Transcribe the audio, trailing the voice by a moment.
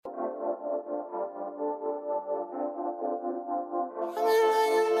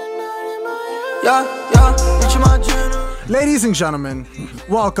Ladies and gentlemen,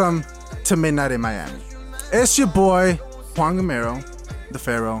 welcome to Midnight in Miami. It's your boy, Juan Gamero, the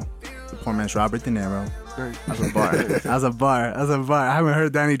Pharaoh, the poor man's Robert De Niro. That's a bar. I haven't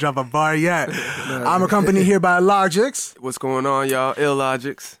heard Danny drop a bar yet. I'm accompanied here by Logics. What's going on, y'all?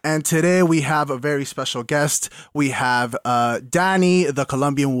 Illogics. And today we have a very special guest. We have Danny, the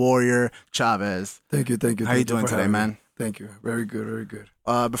Colombian warrior, Chavez. Thank you. How you doing today, man? Thank you. Very good.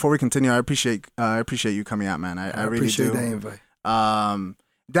 Before we continue, I appreciate you coming out, man. I really appreciate do. the invite.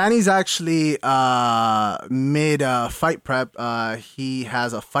 Danny's actually mid fight prep. He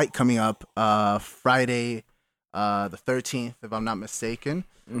has a fight coming up Friday, the 13th, if I'm not mistaken,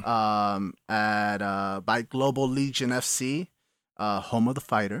 at by Global Legion FC, home of the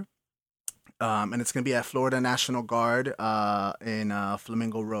fighter, and it's gonna be at Florida National Guard in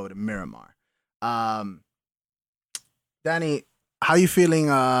Flamingo Road in Miramar. Danny, how you feeling?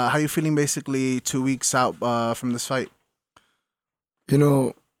 How you feeling? Basically, 2 weeks out from this fight. You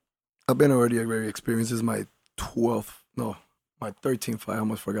know, I've been already very experienced. This is my 13th fight. I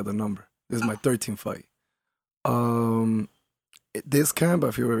almost forgot the number. This is my 13th fight. This camp, I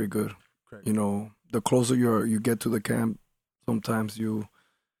feel very good. Correct. You know, the closer you get to the camp, sometimes you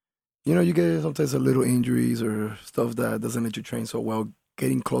get sometimes a little injuries or stuff that doesn't let you train so well.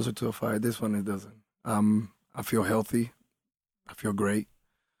 Getting closer to a fight, this one it doesn't. I feel healthy. I feel great.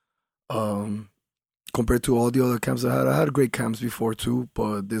 Compared to all the other camps I had great camps before too,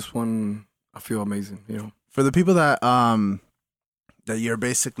 but this one I feel amazing. You know, for the people that you're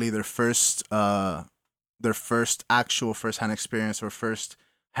basically their first actual first-hand experience or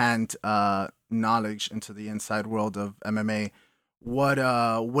first-hand knowledge into the inside world of MMA. What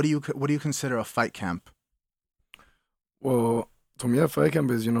do you consider a fight camp? Well, to me, a fight camp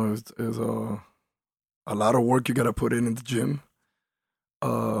is is a lot of work you gotta put in the gym.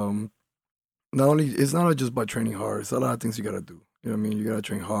 It's not just by training hard. It's a lot of things you gotta do. You know what I mean? You gotta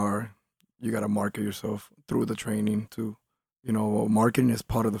train hard. You gotta market yourself through the training too. You know, marketing is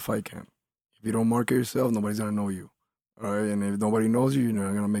part of the fight camp. If you don't market yourself, nobody's gonna know you. All right, and if nobody knows you, you're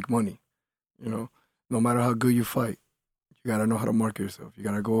not gonna make money. You know, no matter how good you fight, you gotta know how to market yourself. You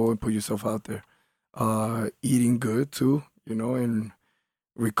gotta go and put yourself out there. Eating good too. You know, and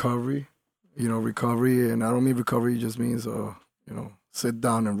recovery. You know, recovery, and I don't mean recovery just means sit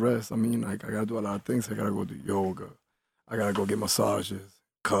down and rest. I mean, like, I gotta do a lot of things. I gotta go do yoga. I gotta go get massages,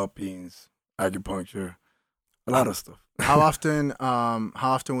 cuppings, acupuncture, a lot of stuff. How often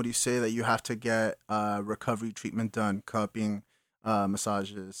would you say that you have to get recovery treatment done? Cupping,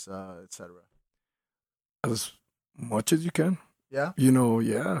 massages, etc. As much as you can. Yeah. You know,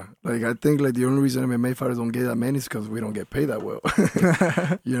 yeah. Like, I think like the only reason MMA fighters don't get that many is because we don't get paid that well.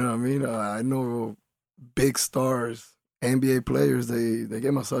 You know what I mean? I know big stars, NBA players, they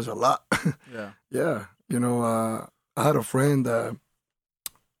get massaged a lot. Yeah. Yeah. You know, I had a friend that,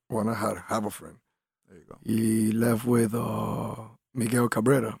 have a friend. There you go. He left with Miguel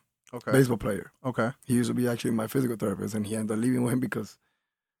Cabrera, baseball player. Okay. He used to be actually my physical therapist, and he ended up leaving with him because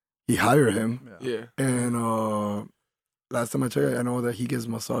he hired him. Yeah. And last time I checked, I know that he gets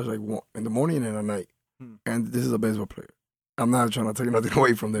massage like in the morning and at night. And this is a baseball player. I'm not trying to take nothing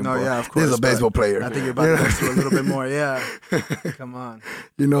away from them. No, yeah, of course. This is a baseball player. I think you're about to go through a little bit more. Yeah. Come on.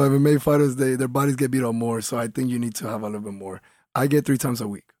 You know, MMA fighters, their bodies get beat up more, so I think you need to have a little bit more. I get 3 times a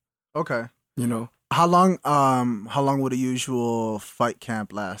week. Okay. You know. How long would a usual fight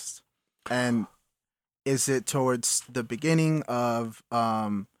camp last? And is it towards the beginning of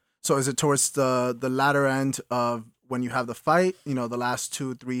so is it towards the latter end of when you have the fight, you know, the last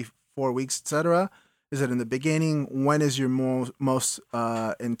 2, 3, 4 weeks, etc.? Is it in the beginning? When is your most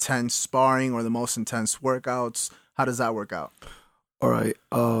intense sparring or the most intense workouts? How does that work out? All right.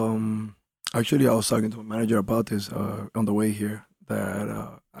 Actually, I was talking to a manager about this on the way here.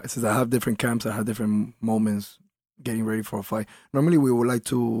 That since I have different camps, I have different moments getting ready for a fight. Normally, we would like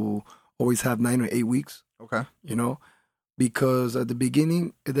to always have 9 or 8 weeks. Okay. You know, because at the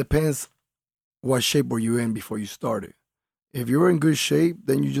beginning, it depends what shape were you in before you started. If you're in good shape,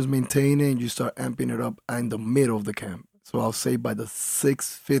 then you just maintain it and you start amping it up in the middle of the camp. So I'll say by the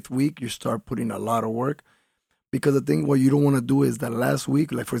 6th, 5th week, you start putting a lot of work. Because the thing, what you don't want to do is that last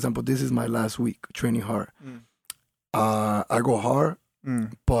week, like for example, this is my last week training hard. I go hard,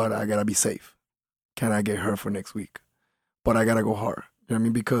 but I got to be safe. Can I get hurt for next week? But I got to go hard. You know what I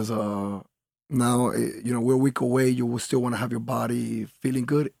mean? Because now, you know, we're a week away. You will still want to have your body feeling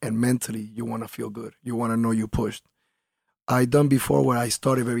good, and mentally, you want to feel good. You want to know you pushed. I done before where I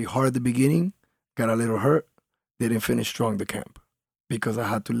started very hard at the beginning, got a little hurt, didn't finish strong the camp because I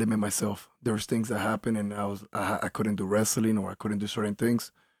had to limit myself. There was things that happened, and I couldn't do wrestling or I couldn't do certain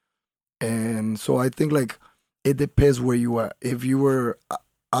things. And so I think like it depends where you are. If you were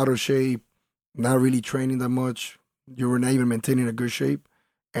out of shape, not really training that much, you were not even maintaining a good shape,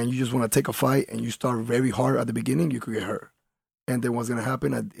 and you just want to take a fight and you start very hard at the beginning, you could get hurt. And then what's gonna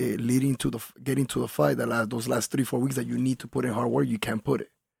happen leading to the getting to the fight, those last 3-4 weeks that you need to put in hard work, you can't put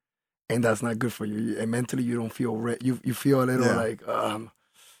it, and that's not good for you. And mentally, you don't feel you feel a little like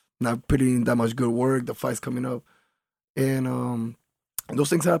not putting in that much good work. The fight's coming up, and those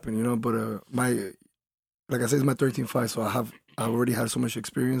things happen, you know. But like I said, it's my 13th fight, so I already had so much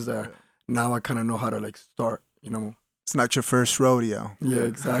experience that now I kind of know how to like start, you know. It's not your first rodeo. Yeah,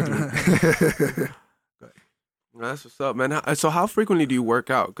 exactly. That's what's up, man. So how frequently do you work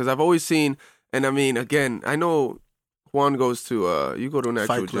out? Because I've always seen, and I mean, again, I know Juan goes to, you go to an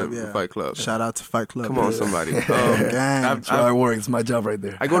actual gym, Fight Club. Shout out to Fight Club. Come on, somebody. That's where I work. It's my job right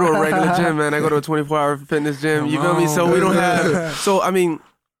there. I go to a regular gym, man. I go to a 24-hour fitness gym. You feel me? So we don't have, so I mean,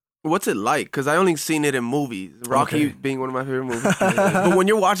 what's it like? Because I only seen it in movies. Rocky being one of my favorite movies. But when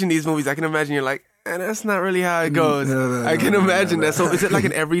you're watching these movies, I can imagine you're like, that's not really how it goes. I can imagine that. So is it like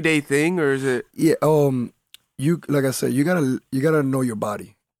an everyday thing, or is it? Yeah. You, like I said, you gotta know your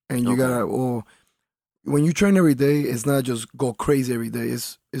body, and you gotta. When you train every day, it's not just go crazy every day.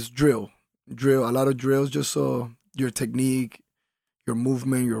 It's drill, a lot of drills, just so your technique, your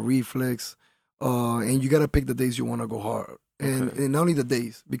movement, your reflex, and you gotta pick the days you want to go hard, and not only the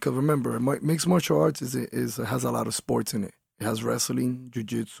days, because remember, mixed martial arts has a lot of sports in it. It has wrestling,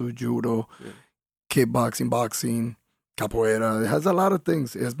 jiu-jitsu, judo, kickboxing, boxing, capoeira. It has a lot of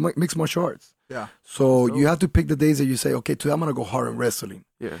things. It's mixed martial arts. Yeah. So you have to pick the days that you say, okay, today I'm gonna go hard in wrestling.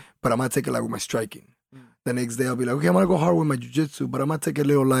 Yeah. But I'm gonna take it light with my striking. The next day I'll be like, okay, I'm gonna go hard with my jiu-jitsu, but I'm gonna take it a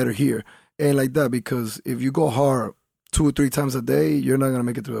little lighter here. And like that, because if you go hard 2 or 3 times a day, you're not gonna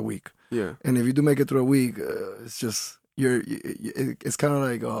make it through a week. Yeah. And if you do make it through a week, it's just it's kind of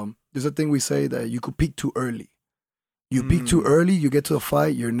like there's a thing we say that you could peak too early. You peak too early, you get to the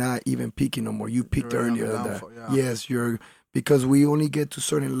fight, you're not even peaking no more. You peaked earlier than that. Yeah. Yes, because we only get to a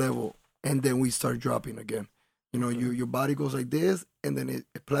certain level and then we start dropping again. You know, your body goes like this and then it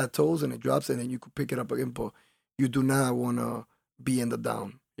plateaus and it drops and then you could pick it up again. But you do not want to be in the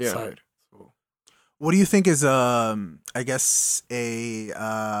down side. So. What do you think is, I guess,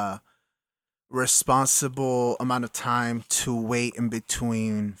 a responsible amount of time to wait in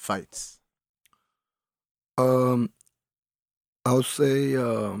between fights? I would say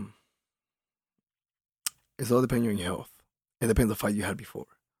it's all depending on your health. It depends on the fight you had before.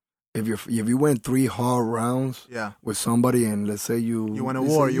 If you went 3 hard rounds with somebody and let's say you went to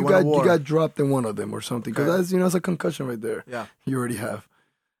war, you got dropped in one of them or something, because that's a concussion right there. Yeah, you already have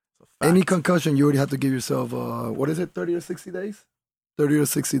any concussion. You already have to give yourself 30 or 60 days, 30 or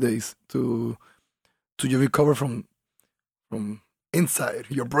 60 days to recover from inside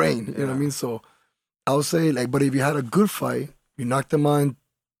your brain. You know what I mean? So I would say but if you had a good fight, you knocked them on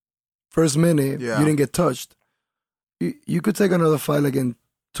first minute, you didn't get touched. You could take another fight in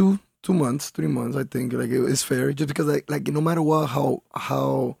 2 months, 3 months. I think it's fair, just because no matter what,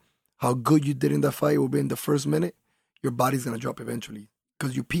 how good you did in that fight will be in the first minute, your body's gonna drop eventually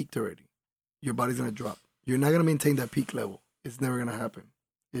because you peaked already. Your body's gonna drop. You're not gonna maintain that peak level. It's never gonna happen.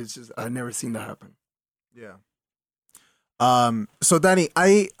 It's just I've never seen that happen. Yeah. So Danny,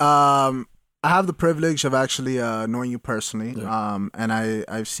 I have the privilege of actually knowing you personally. Yeah. And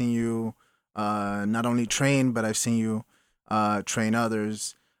I've seen you not only train, but I've seen you train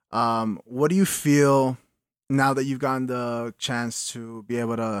others. What do you feel now that you've gotten the chance to be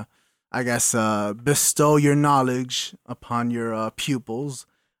able to, I guess, bestow your knowledge upon your pupils?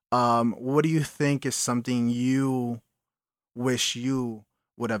 What do you think is something you wish you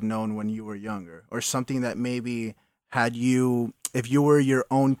would have known when you were younger, or something that maybe if you were your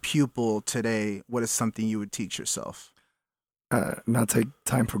own pupil today, what is something you would teach yourself? Not take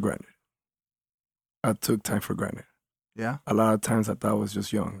time for granted. I took time for granted. Yeah. A lot of times I thought I was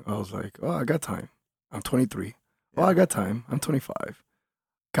just young. I was like, oh, I got time. I'm 23. Oh, I got time. I'm 25.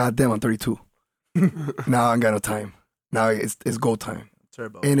 God damn, I'm 32. Now I ain't got no time. Now it's go time.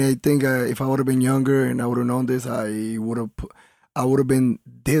 Turbo. And I think if I would have been younger and I would have known this, I would have been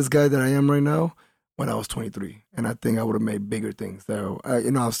this guy that I am right now when I was 23. And I think I would have made bigger things. So,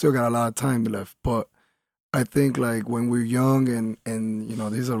 I've still got a lot of time left, but I think when we're young and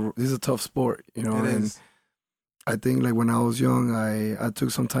this is a tough sport, and I think when I was young, I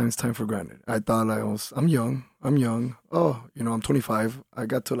took sometimes time for granted. I thought I'm young. Oh, I'm 25. I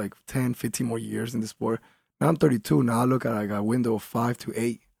got to 10, 15 more years in the sport. Now I'm 32. Now I look at a window of 5 to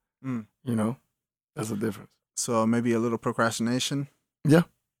 8. That's the difference. So maybe a little procrastination. Yeah.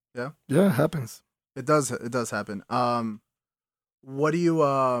 Yeah. Yeah, it happens. It does happen. What do you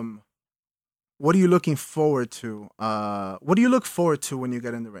what are you looking forward to? What do you look forward to when you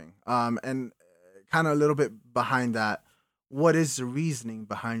get in the ring? And kind of a little bit behind that, what is the reasoning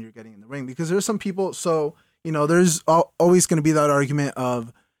behind your getting in the ring? Because there's some people, so, you know, there's always going to be that argument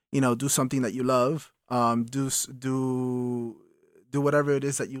of, you know, do something that you love, do whatever it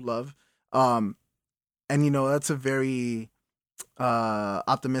is that you love. And, you know, that's a very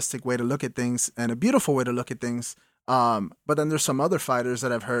optimistic way to look at things and a beautiful way to look at things. But then there's some other fighters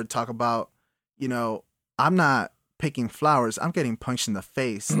that I've heard talk about, you know, I'm not picking flowers. I'm getting punched in the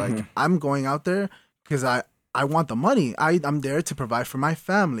face. Like, I'm going out there because I want the money. I'm there to provide for my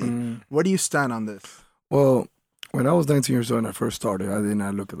family. Where do you stand on this? Well, when I was 19 years old and I first started, I did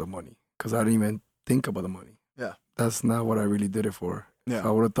not look at the money because I didn't even think about the money. Yeah. That's not what I really did it for. Yeah. If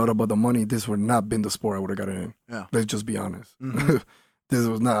I would have thought about the money, this would not been the sport I would have got in. Yeah. Let's just be honest. This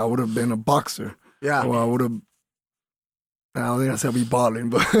was not. I would have been a boxer. Yeah. Or I would have. I don't think I said be balling,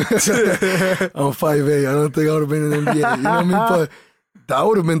 but I'm 5'8". I don't think I would have been in the NBA. You know what I mean? But that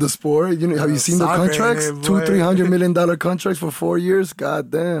would have been the sport. You know, have you seen the contracts? $200-300 million contracts for 4 years.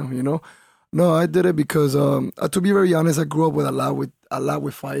 God damn, you know. No, I did it because, to be very honest, I grew up with a lot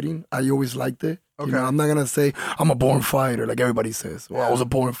with fighting. I always liked it. Okay. You know, I'm not gonna say I'm a born fighter like everybody says. Well, I was a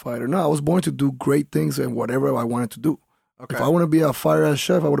born fighter. No, I was born to do great things and whatever I wanted to do. Okay. If I want to be a fire-ass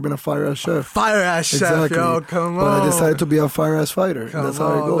chef, I would have been a fire-ass chef. Fire-ass chef, Exactly. yo, come on. But I decided to be a fire-ass fighter. That's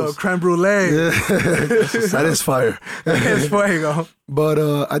how it goes. Little creme brulee. Yeah. That is fire. It's fuego. But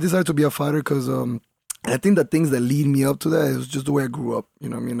I decided to be a fighter because I think the things that lead me up to that is just the way I grew up. You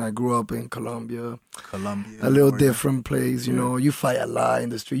know what I mean? I grew up in Colombia. A little different place. You know, you fight a lot in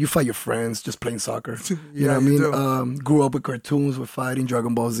the street. You fight your friends just playing soccer. You know what I mean? Grew up with cartoons, with fighting,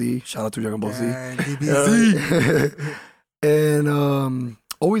 Dragon Ball Z. Shout out to Dragon Ball Z. DBZ. And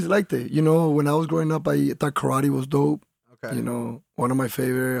always liked it. You know, when I was growing up, I thought karate was dope. Okay. You know, one of my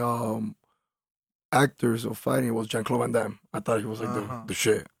favorite actors of fighting was Jean-Claude Van Damme. I thought he was like the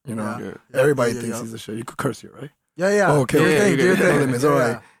shit. You know, Yeah. everybody thinks he's the shit. You could curse here, right? Yeah. Oh, okay. Do your okay. thing, do your No thing. limits. All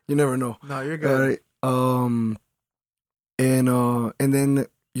right. Yeah. You never know. No, you're All good. right. And then,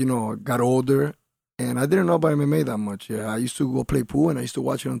 you know, got older and I didn't know about MMA that much. Yeah. I used to go play pool and I used to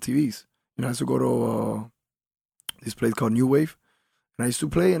watch it on TVs. You know, I used to go to this place called New Wave. And I used to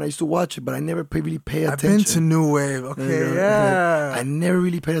play and I used to watch it, but I never really paid attention. I've been to New Wave. Okay, yeah. I never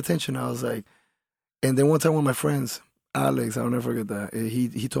really paid attention. I was like, and then one time one of my friends, Alex, I'll never forget that.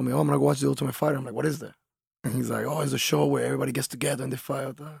 He told me, "Oh, I'm gonna go watch The Ultimate Fighter." I'm like, "What is that?" And he's like, "Oh, it's a show where everybody gets together and they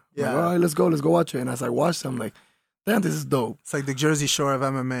fight." Yeah. Like, all right, let's go watch it. And as I watched it, I'm like, "Damn, this is dope." It's like the Jersey Shore of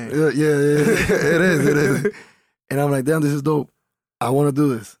MMA. Yeah. It is. And I'm like, "Damn, this is dope. I want to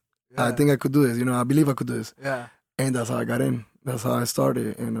do this. Yeah. I think I could do this. You know, I believe I could do this." Yeah. And that's how I got in. That's how I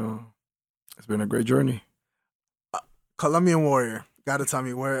started, and it's been a great journey. Colombian Warrior. Gotta tell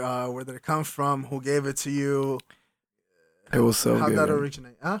me where did it come from? Who gave it to you? It was so How'd good. that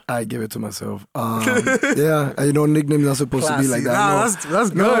originate? Huh? I give it to myself. Yeah, you know, nicknames not supposed to be like that. Nah, No. that's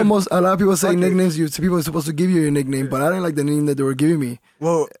good. No, a lot of people say Okay. nicknames. People are supposed to give you your nickname, but I didn't like the name that they were giving me.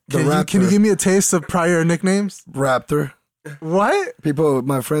 Well, The can you Raptor. give me a taste of prior nicknames? Raptor. What?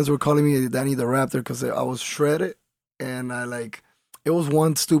 My friends were calling me Danny the Raptor because I was shredded, and it was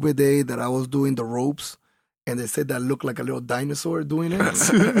one stupid day that I was doing the ropes. And they said that I looked like a little dinosaur doing it.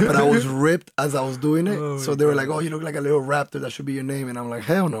 But I was ripped as I was doing it. Oh, so they were like, "Oh, you look like a little raptor. That should be your name." And I'm like,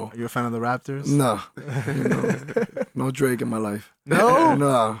 "Hell no. Are you a fan of the Raptors? No. You know, no Drake in my life." No?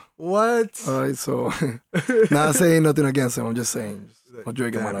 No. What? All right, so not saying nothing against him. I'm just saying no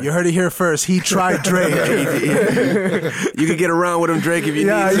Drake in my life. You heard it here first. He tried Drake. You can get around with him, Drake, if you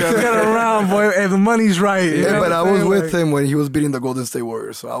Yeah, need you to. can get around, boy, if the money's right. You Yeah, know but what I I'm was saying? with Like- him when he was beating the Golden State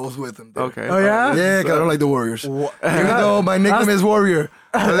Warriors, so I was with him. There. Okay. Oh, yeah? Yeah, 'cause I don't like the Warriors. Wha- Even though my nickname is Warrior.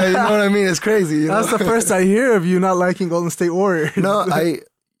 Like, you know what I mean? It's crazy. You know? That's the first I hear of you not liking Golden State Warriors. No,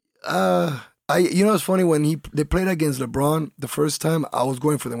 you know, it's funny when they played against LeBron the first time. I was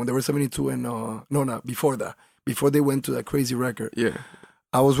going for them when they were 72 and not before that. Before they went to that crazy record, Yeah.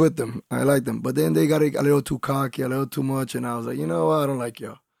 I was with them. I liked them, but then they got a little too cocky, a little too much, and I was like, you know what? I don't like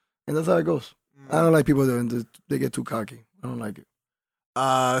y'all, and that's how it goes. I don't like people that they get too cocky. I don't like it.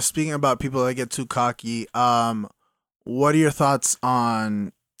 Speaking about people that get too cocky, what are your thoughts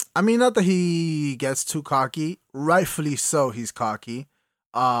on? I mean, not that he gets too cocky. Rightfully so, he's cocky.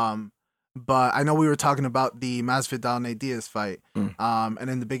 But I know we were talking about the Masvidal Nate Diaz fight. And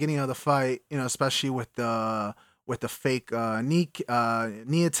in the beginning of the fight, you know, especially with the fake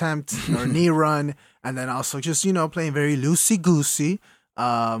knee attempt or knee run, and then also just, you know, playing very loosey goosey.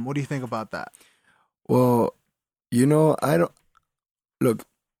 What do you think about that? Well, you know, I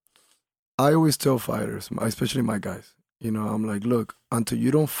always tell fighters, especially my guys, you know, I'm like, look, until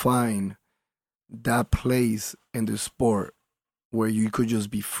you don't find that place in the sport where you could just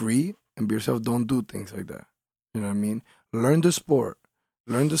be free and be yourself. Don't do things like that. You know what I mean? Learn the sport.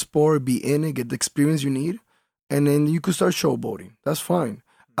 Be in it, get the experience you need, and then you could start showboating. That's fine.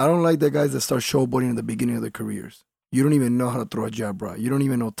 I don't like the guys that start showboating at the beginning of their careers. You don't even know how to throw a jab right. You don't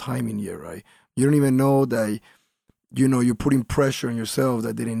even know timing yet, right? You don't even know that, you're putting pressure on yourself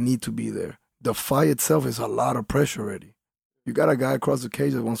that didn't need to be there. The fight itself is a lot of pressure already. You got a guy across the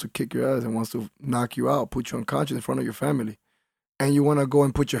cage that wants to kick your ass and wants to knock you out, put you unconscious in front of your family. And you want to go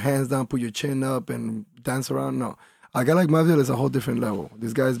and put your hands down, put your chin up and dance around? No. A guy like Masvidal is a whole different level.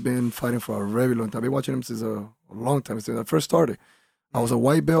 This guy's been fighting for a very long time. I've been watching him since a long time, since I first started. I was a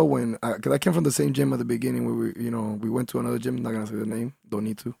white belt because I came from the same gym at the beginning where we went to another gym. I'm not going to say the name. Don't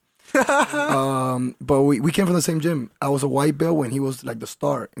need to. But we came from the same gym. I was a white belt when he was like the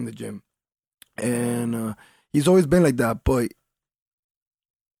star in the gym. And he's always been like that, but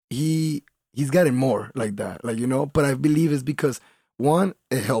he's gotten more like that, but I believe it's because, one,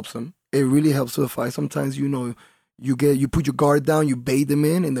 it helps him. It really helps to the fight. Sometimes, you put your guard down, you bait them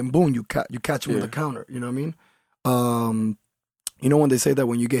in, and then boom, you catch them with the counter. You know what I mean? When they say that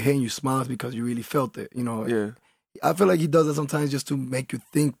when you get hit and you smile, it's because you really felt it. Yeah. I feel like he does that sometimes just to make you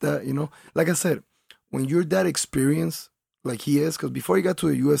think that, like I said, when you're that experienced like he is, because before he got to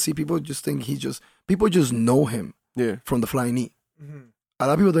the UFC, people just think people just know him from the flying knee. Mm-hmm. A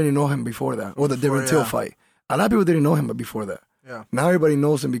lot of people didn't know him before that, or the Darren Till fight. A lot of people didn't know him before that. Yeah. Now everybody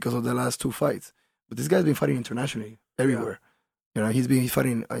knows him because of the last two fights. But this guy's been fighting internationally, everywhere. Yeah. He's been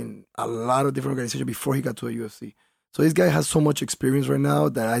fighting in a lot of different organizations before he got to the UFC. So this guy has so much experience right now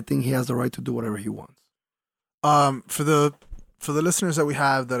that I think he has the right to do whatever he wants. For the listeners that we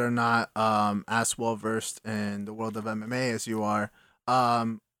have that are not as well versed in the world of MMA as you are,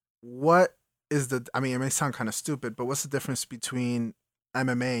 what is it may sound kind of stupid, but what's the difference between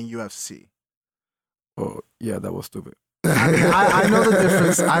MMA and UFC? Oh, yeah, that was stupid. I know the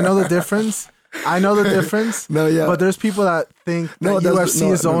difference. I know the difference. No, yeah. But there's people that think that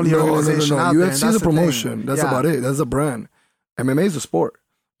UFC is the only organization out there. UFC is a promotion. That's about it. That's a brand. MMA is a sport.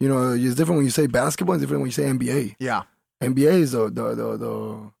 It's different when you say basketball. It's different when you say NBA. Yeah. NBA is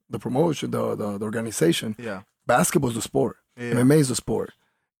the promotion, the organization. Yeah. Basketball is the sport. Yeah. MMA is the sport.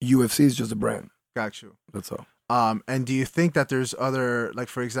 UFC is just a brand. Got you. That's all. And do you think that there's other, like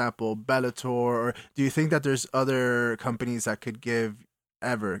for example, Bellator, or do you think that there's other companies that could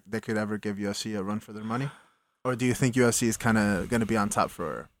ever give UFC a run for their money, or do you think UFC is kind of going to be on top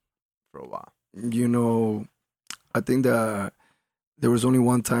for a while? I think that there was only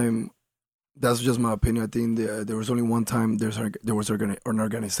one time. That's just my opinion. I think there was only one time there was an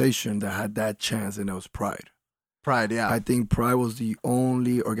organization that had that chance, and that was Pride. Pride, yeah. I think Pride was the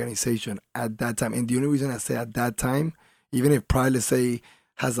only organization at that time. And the only reason I say at that time, even if Pride, let's say,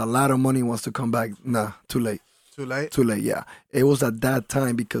 has a lot of money and wants to come back, nah, too late. Too late? Too late, yeah. It was at that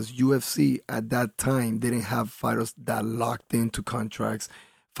time because UFC at that time didn't have fighters that locked into contracts.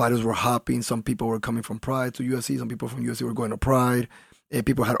 Fighters were hopping. Some people were coming from Pride to UFC. Some people from UFC were going to Pride. And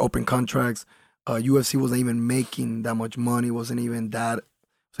people had open contracts. UFC wasn't even making that much money. Wasn't even that.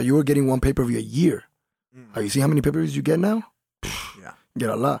 So you were getting one pay-per-view a year. You see how many pay-per-views you get now? Yeah. You get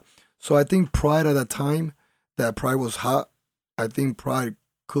a lot. So I think Pride at that time, that Pride was hot, I think Pride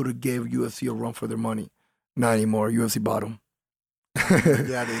could have gave UFC a run for their money. Not anymore. UFC bought them.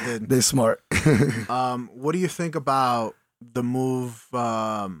 Yeah, they did. They're smart. What do you think about the move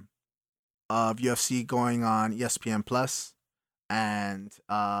of UFC going on ESPN Plus and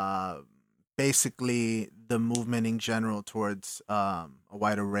basically the movement in general towards a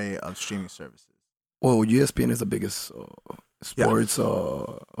wide array of streaming services? Well, ESPN is the biggest sports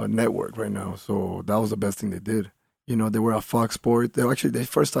network right now, so that was the best thing they did. They were at Fox Sports. They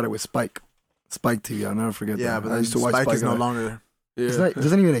first started with Spike TV. I'll never forget that. Yeah, but I used to watch Spike is no longer. Yeah. It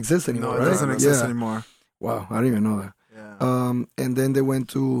doesn't even exist anymore, No, it right? doesn't exist anymore. Wow, I didn't even know that. Yeah. And then they went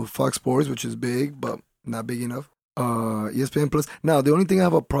to Fox Sports, which is big, but not big enough. ESPN Plus. Now, the only thing I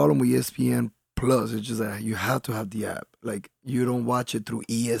have a problem with ESPN Plus is just that you have to have the app. Like, you don't watch it through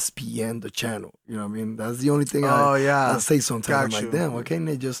ESPN, the channel. You know what I mean? That's the only thing I say sometimes. I'm like, damn, why can't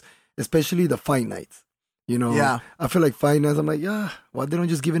they just, especially the fight nights. Yeah. I feel like fight nights, I'm like, why they don't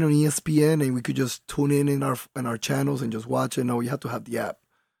just give it on ESPN and we could just tune in our channels and just watch it? No, you have to have the app.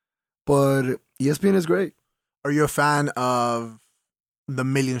 But ESPN is great. Are you a fan of the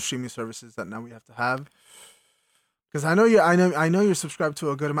million streaming services that now we have to have? Because I know you're subscribed to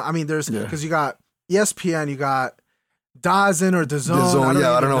a good amount. I mean, there's because you got ESPN, you got DAZN or DAZN.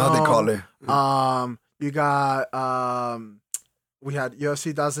 I don't know how they call it. You got we had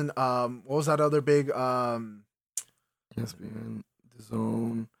UFC DAZN. What was that other big ESPN,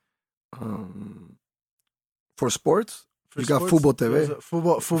 DAZN. For sports, For you got sports, Football TV. there's a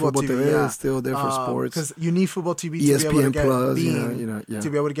Football Football TV, TV yeah. is still there for sports. Because you need Football TV to be able to ESPN get Plus, Bean, yeah. to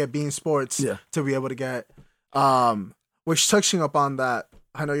be able to get Bean Sports, Yeah. to be able to get, which touching up on that,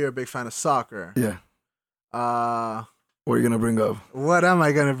 I know you're a big fan of soccer. Yeah. What are you gonna bring up? What am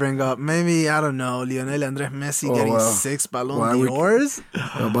I gonna bring up? Maybe, I don't know, Lionel Andres Messi getting 6 Ballon d'Ors.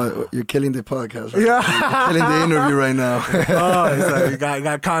 But you're killing the podcast, right? Yeah. You're killing the interview right now. Oh, it's like you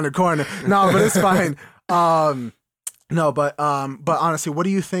got kind of corner. No, but it's fine. But honestly, what do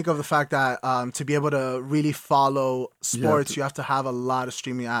you think of the fact that to be able to really follow sports, you have to have a lot of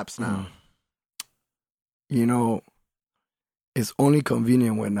streaming apps now? You know, it's only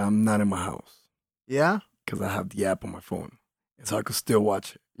convenient when I'm not in my house. Yeah? Because I have the app on my phone, so I could still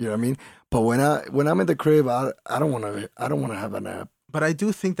watch it. You know what I mean? But when I'm in the crib, I don't want to have an app. But I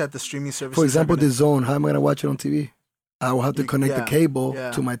do think that the streaming services, for example, The Zone. How am I gonna watch it on TV? I will have to connect the cable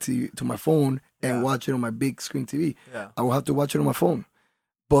Yeah. to my TV, to my phone, and Yeah. watch it on my big screen TV. Yeah. I will have to watch it on my phone.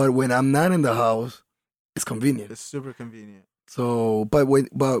 But when I'm not in the house, it's convenient. It's super convenient. So, but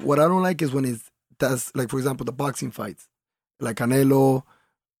what I don't like is when that's like, for example, the boxing fights, like Canelo,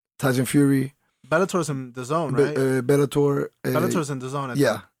 Tyson Fury, Bellator's in the zone, right? Bellator. Bellator's in the zone. I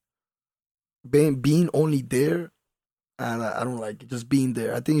Yeah. Being only there, and I don't like it, just being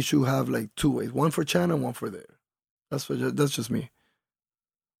there. I think you should have like 2 ways: one for China, one for there. That's just me.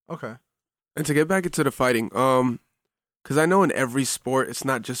 Okay. And to get back into the fighting, because I know in every sport it's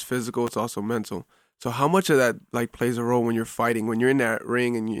not just physical, it's also mental. So how much of that like plays a role when you're fighting, when you're in that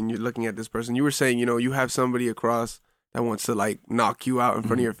ring and you're looking at this person? You were saying, you have somebody across that wants to like knock you out in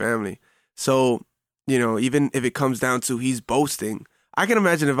front of your family. So, even if it comes down to he's boasting, I can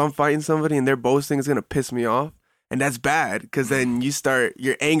imagine if I'm fighting somebody and they're boasting, it's gonna piss me off, and that's bad because then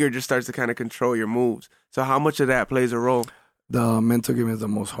your anger just starts to kind of control your moves. So how much of that plays a role? The mental game is the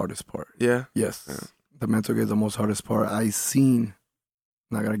most hardest part. Yeah. Yes. Yeah. The mental game is the most hardest part.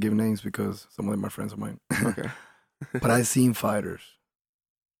 Not gonna give names because some of them are friends of mine. Okay. But I seen fighters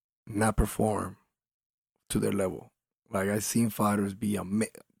not perform to their level. Like I seen fighters be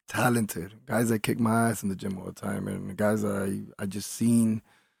talented guys that kick my ass in the gym all the time, and the guys that I just seen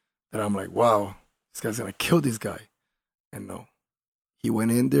that I'm like, wow, this guy's gonna kill this guy. And no, he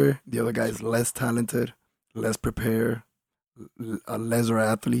went in there. The other guy is less talented, less prepared, a lesser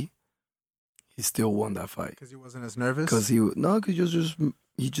athlete. He still won that fight Because he wasn't as nervous? because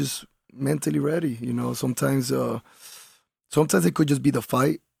he just mentally ready. Sometimes it could just be the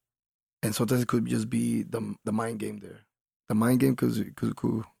fight, and sometimes it could just be the mind game there. The mind game could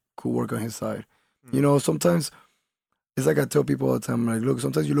work on his side. Sometimes it's like I tell people all the time, like, look,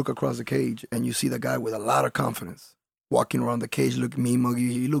 sometimes you look across the cage and you see the guy with a lot of confidence walking around the cage, look me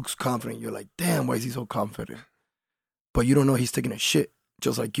muggy, he looks confident. You're like, damn, why is he so confident? But you don't know he's taking a shit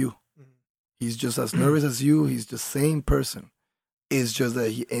just like you. He's just as nervous as you. He's the same person. It's just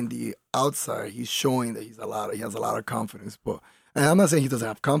that in the outside, he's showing that he has a lot of confidence. And I'm not saying he doesn't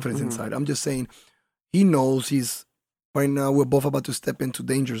have confidence inside. I'm just saying he knows right now we're both about to step into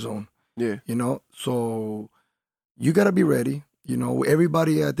danger zone. Yeah. So you gotta be ready. I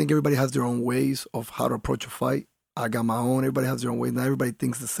think everybody has their own ways of how to approach a fight. I got my own. Everybody has their own way. Not everybody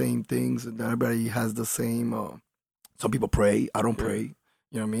thinks the same things. Not everybody has the same. Some people pray. I don't pray.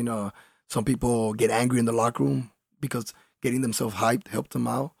 You know what I mean? Some people get angry in the locker room because getting themselves hyped helps them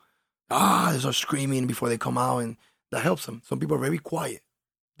out. They start screaming before they come out, and that helps them. Some people are very quiet.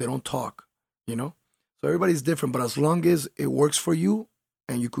 They don't talk, So everybody's different, but as long as it works for you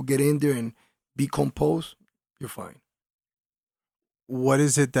and you could get in there and be composed, you're fine. What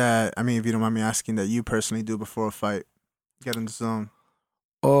is it that, if you don't mind me asking, that you personally do before a fight? Get in the zone.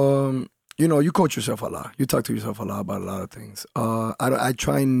 You coach yourself a lot. You talk to yourself a lot about a lot of things. I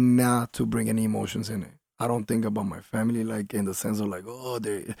try not to bring any emotions in it. I don't think about my family like in the sense of like,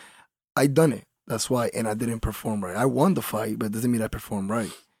 I done it. That's why, and I didn't perform right. I won the fight, but it doesn't mean I performed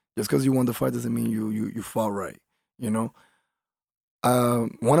right. Just because you won the fight doesn't mean you fought right. One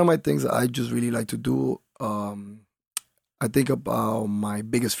of my things I just really like to do, I think about my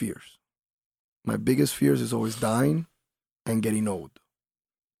biggest fears. My biggest fears is always dying and getting old.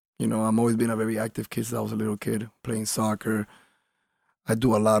 I'm always been a very active kid since I was a little kid, playing soccer. I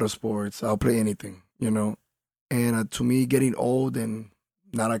do a lot of sports. I'll play anything, And to me, getting old and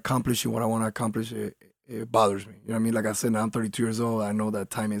not accomplishing what I want to accomplish, it bothers me. You know what I mean? Like I said, now I'm 32 years old. I know that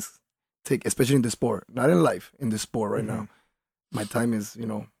time is especially in the sport, not in life, in the sport right now. My time is,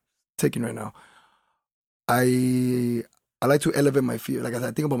 taking right now. I like to elevate my fear. Like I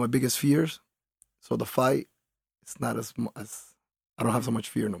think about my biggest fears. So the fight, it's not as I don't have so much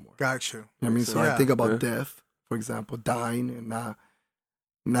fear no more. Got you. You know what I mean? So I think about death, for example, dying and not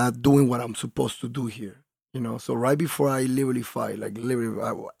not doing what I'm supposed to do here. You know, so right before I literally fight, like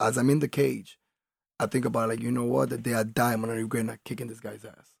literally, as I'm in the cage, I think about like, you know what, the day I die, I'm gonna regret not kicking this guy's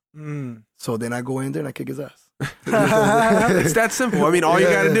ass. So then I go in there and I kick his ass. It's that simple. I mean, all you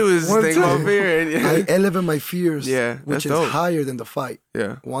gotta do is think about fear. And, I elevate my fears, which is dope. higher than the fight.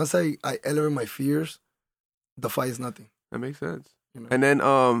 Yeah. Once I elevate my fears, the fight is nothing. That makes sense. You know? And then,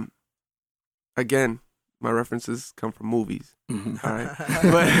 again, my references come from movies. Mm-hmm. All right.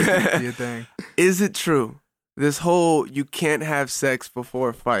 Do your thing. Is it true? This whole you can't have sex before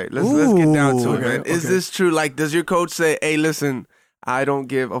a fight. Let's get down to it, man. Is this true? Like, does your coach say, "Hey, listen, I don't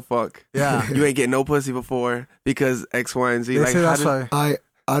give a fuck. Yeah, you ain't getting no pussy before because X, Y, and Z." They Like, say that's why.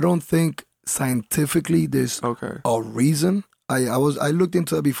 I don't think scientifically there's a reason. I looked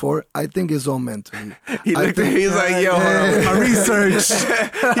into it before. I think it's all mental. He looked at me, he's like, yo, my research. He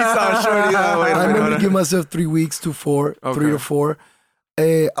saw Shorty. I normally give myself 3 weeks to 4, 3 to 4.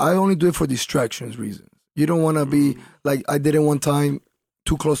 I only do it for distractions reasons. You don't want to be like I did it one time,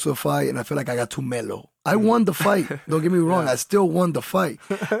 too close to a fight, and I feel like I got too mellow. I won the fight. Don't get me wrong. I still won the fight.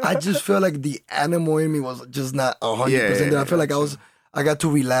 I just felt like the animal in me was just not 100%. I feel like I got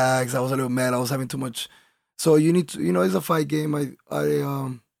too relaxed. I was a little mad. I was having too much. So you need to, it's a fight game. I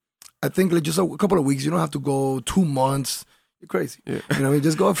think like just a couple of weeks. You don't have to go 2 months. You're crazy. Yeah. You know what I mean?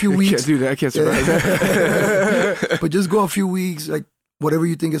 Just go a few weeks. Can't do that. I can't survive that. But just go a few weeks, like whatever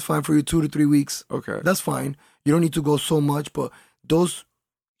you think is fine for you, 2 to 3 weeks. Okay. That's fine. You don't need to go so much, but those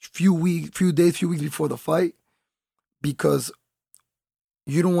few weeks before the fight, because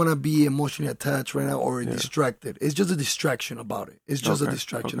you don't want to be emotionally attached right now or distracted. It's just a distraction about it. It's just a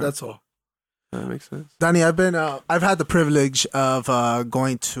distraction. That's all. That makes sense. Danny, I've had the privilege of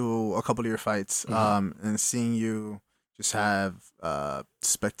going to a couple of your fights, and seeing you just have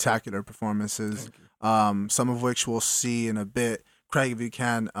spectacular performances. Some of which we'll see in a bit. Craig, if you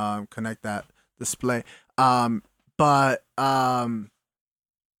can connect that display. But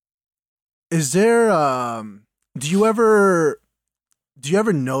is there? Do you ever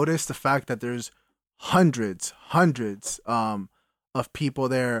notice the fact that there's hundreds of people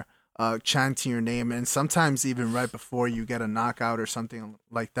there chanting your name, and sometimes even right before you get a knockout or something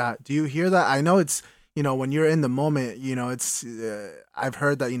like that? Do you hear that? I know it's, when you're in the moment, it's I've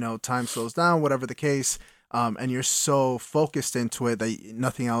heard that, time slows down, whatever the case, and you're so focused into it that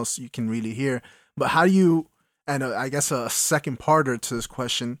nothing else you can really hear. But how do you, and I guess a second parter to this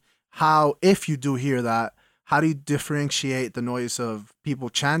question, how, if you do hear that, how do you differentiate the noise of people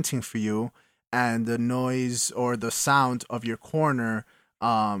chanting for you and the noise or the sound of your corner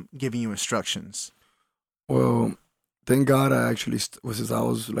giving you instructions? Well, thank God I actually I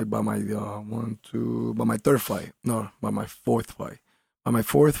was like by my third fight. No, by my fourth fight. By my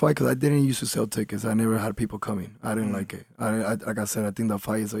fourth fight, because I didn't used to sell tickets. I never had people coming. I didn't like it. Like I said, I think the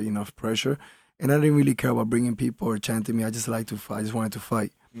fight is enough pressure. And I didn't really care about bringing people or chanting me. I just like to fight. I just wanted to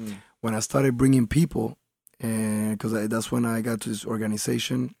fight. When I started bringing people, and because that's when I got to this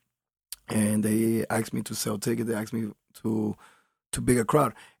organization, and they asked me to sell tickets. They asked me to big a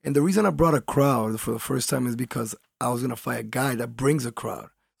crowd. And the reason I brought a crowd for the first time is because I was gonna fight a guy that brings a crowd.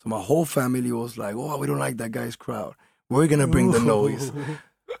 So my whole family was like, "Oh, we don't like that guy's crowd. We're gonna bring the noise."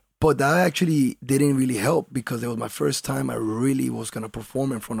 But that actually didn't really help because it was my first time I really was gonna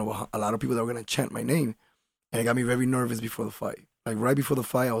perform in front of a lot of people that were gonna chant my name, and it got me very nervous before the fight. Like right before the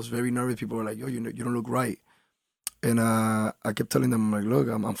fight, I was very nervous. People were like, "Yo, you don't look right," and I kept telling them, "I'm like, look,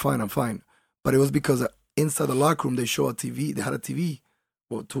 I'm fine." But it was because inside the locker room they show a TV. They had a TV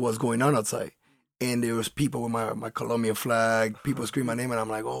to what's going on outside, and there was people with my Colombian flag. People screaming my name, and I'm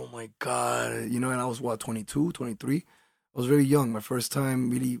like, "Oh my God," And I was 22, 23. I was very young. My first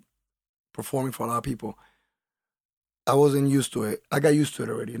time really performing for a lot of people. I wasn't used to it. I got used to it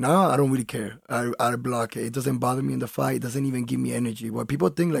already. Now I don't really care. I block it. It doesn't bother me in the fight. It doesn't even give me energy. What people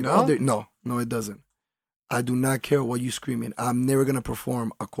think like, no, it doesn't. I do not care what you screaming. I'm never gonna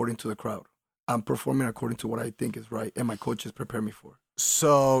perform according to the crowd. I'm performing according to what I think is right, and my coaches prepare me for.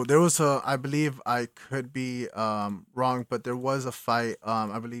 So there was I believe I could be wrong, but there was a fight.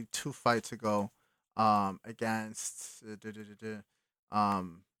 I believe 2 fights ago, against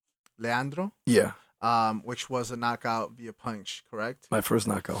Leandro. Yeah. Which was a knockout via punch, correct? My first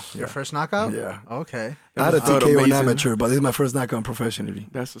knockout. Your first knockout? Yeah. Okay. I had a TKO in amateur, but this is my first knockout professionally.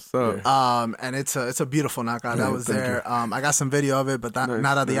 That's what's up. And it's a beautiful knockout. That was there. I got some video of it, but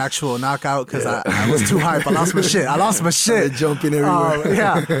not of the actual knockout because I was too hype. I lost my shit. Jumping everywhere.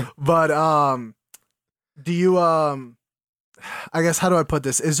 Yeah. But do you I guess, how do I put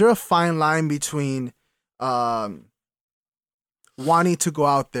this? Is there a fine line between wanting to go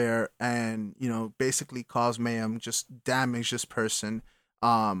out there and, basically cause mayhem, just damage this person,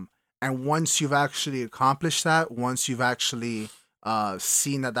 And once you've actually accomplished that, once you've actually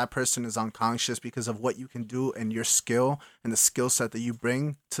seen that person is unconscious because of what you can do and your skill and the skill set that you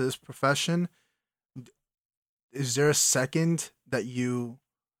bring to this profession, is there a second that you,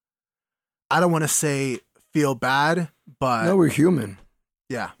 I don't want to say feel bad, but No, we're human.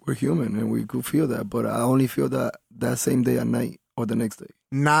 yeah, We're human, and we could feel that. But I only feel that same day at night or the next day.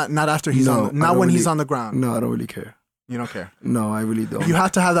 not after he's No, on, not I don't when he's really- on the ground. No, I don't really care. You don't care. No, I really don't. You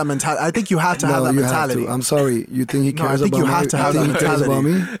have to have that mentality. I think you have to have that you mentality. Have to. I'm sorry. You think he No, I cares think about you have me? to have You that think he cares about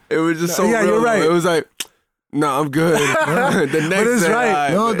mentality. me? It was just so Yeah, real. you're right. It was like, no, I'm good. The next it's day, right.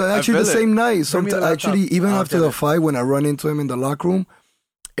 I- No, I actually feel the it. same night. Bring me the laptop. Actually, even I'll after get the it. fight, when I run into him in the locker room,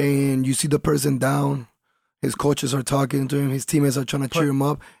 and you see the person down, his coaches are talking to him, his teammates are trying to cheer him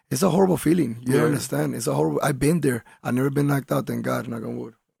up. It's a horrible feeling. You Yeah. don't understand. It's a horrible. I've been there. I've never been knocked out. Thank God. Knock on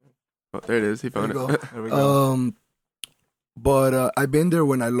wood. Oh, there it is. He There found you it. go. There we go. But I've been there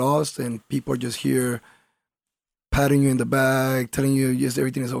when I lost, and people are just here patting you in the back, telling you yes,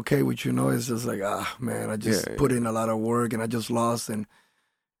 everything is okay with you. It's just like, man, I just Yeah, put in a lot of work and I just lost, and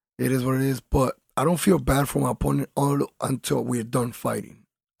it is what it is. But I don't feel bad for my opponent until we're done fighting.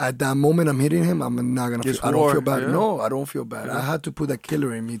 At that moment I'm hitting him, I'm not gonna. It's I don't war, feel bad. yeah. No, I don't feel bad. Yeah. I had to put that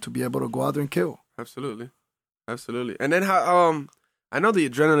killer in me to be able to go out there and kill. Absolutely. And then how? I know the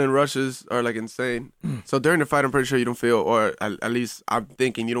adrenaline rushes are like insane. So during the fight, I'm pretty sure you don't feel, or at least I'm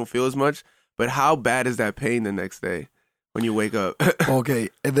thinking you don't feel as much. But how bad is that pain the next day when you wake up? Okay,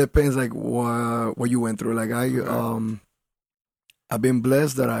 it depends like what you went through. Like I've been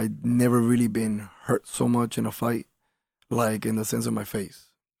blessed that I never really been hurt so much in a fight, like in the sense of my face.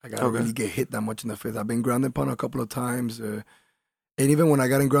 Like I don't Okay. really get hit that much in the face. I've been ground and pound a couple of times, and even when I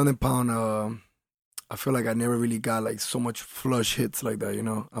got in ground and pound, I feel like I never really got like so much flush hits like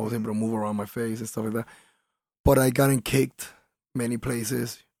that. I was able to move around my face and stuff like that. But I gotten kicked many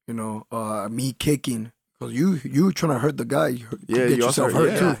places. Me kicking because you trying to hurt the guy. You Yeah, get you also yourself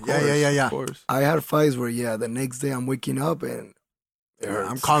hurt yeah, too. of course, Yeah. Of course. I had fights where the next day I'm waking up and it hurts.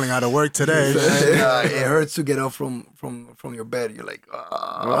 I'm calling out of work today. It hurts to get up from your bed. You're like,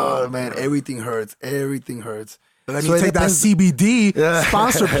 oh man, everything hurts. Everything hurts. But then So you it take that depends- CBD Yeah.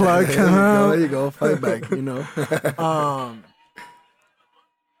 sponsor plug. There you go. Fight back.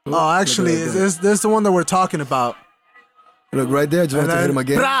 Actually, this is the one that we're talking about. Look right there. I just wanted to hit him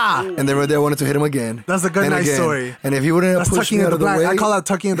again. Brah! And then right there, I wanted to hit him again. That's a good, And nice again. story. And if he wouldn't have That's pushed tucking me in out the of the way, blanket. I call that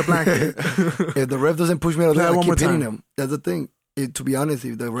tucking in the blanket. if the ref doesn't push me out of the Play way, it I one more keep hitting time. him. That's the thing. To be honest,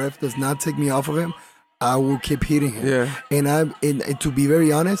 if the ref does not take me off of him, I will keep hitting him. Yeah. And to be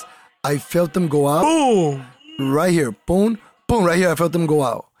very honest, I felt them go out Boom! right here. Boom, boom, right here. I felt them go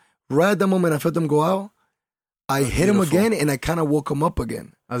out. Right at the moment I felt them go out, I hit him beautiful. again and I kind of woke him up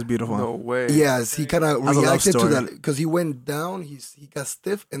again. That's beautiful. No way. Yes, he kind of That's a love reacted to story. that because he went down. He got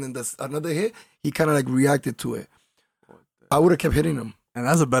stiff, and then another hit. He kind of like reacted to it. I would have kept hitting him. And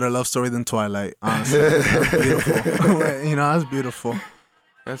that's a better love story than Twilight, honestly. That's beautiful. That's beautiful.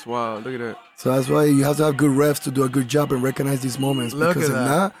 That's wild. Look at that. So that's why you have to have good refs to do a good job and recognize these moments. Look Because at if that.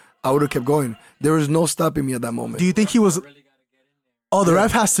 not, I would have kept going. There was no stopping me at that moment. Do you think he was... Oh, the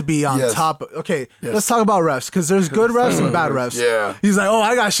ref has to be on Yes. top. Okay, Yes. let's talk about refs, because there's good refs and bad refs. Yeah. He's like, oh,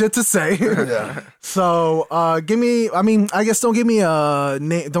 I got shit to say. Yeah. So, give me. I mean, I guess don't give me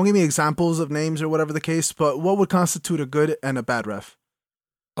don't give me examples of names or whatever the case. But what would constitute a good and a bad ref?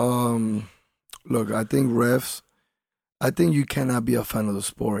 Look, I think refs. I think you cannot be a fan of the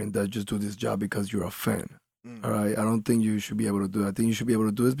sport and that just do this job because you're a fan. All right, I don't think you should be able to do it. I think you should be able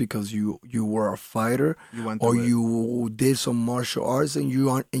to do it because you were a fighter You went or through it. you did some martial arts and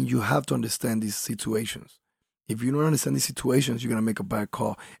you have to understand these situations. If you don't understand these situations, you're gonna make a bad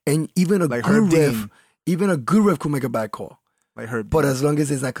call. And even a Like Herb good ref, Dean. even a good ref could make a bad call. Like Herb. But as long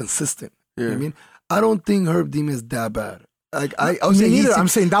as it's not consistent, you know what I Yeah. mean, I don't think Herb Dean is that bad. Like I Me say neither. I'm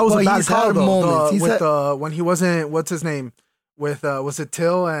saying that was a but bad he's call had though. moments. He's had- When he wasn't. What's his name? With was it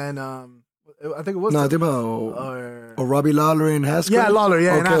Till and I think it was. no, I Till. think about Or Robbie Lawler and Haskell. yeah, Lawler.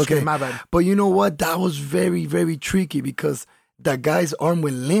 Yeah, and Okay, Ashton, okay. my bad. But you know what? That was very, very tricky because that guy's arm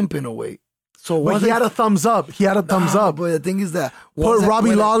went limp in a way. So But once he I- had a thumbs up. He had a thumbs Nah, up. But the thing is that Put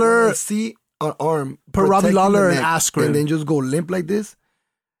Robbie Lawler- when I see an arm, Put Robbie protecting Lawler the and neck Askren. and then just go limp like this.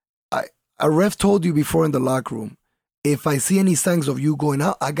 A ref told you before in the locker room, if I see any signs of you going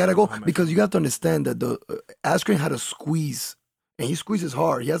out, I gotta go because you got to understand that the Askren had a squeeze and he squeezes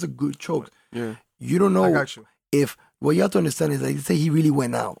hard. He has a good choke. Yeah. You don't I know got you. if what you have to understand is that let's say he really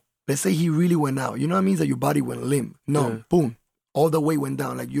went out. Let's say he really went out. You know what I mean? That your body went limp. No, Yeah. boom. All the weight went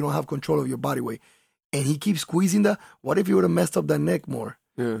down. Like you don't have control of your body weight. And he keeps squeezing that. What if he would have messed up that neck more?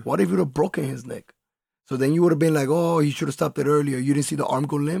 Yeah. What if he would have broken his neck? So then you would have been like, oh, he should have stopped it earlier. You didn't see the arm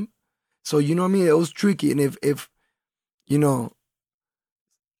go limp. So you know what I mean? It was tricky. And if you know,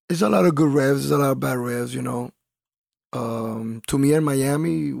 there's a lot of good revs, there's a lot of bad revs, you know. To me in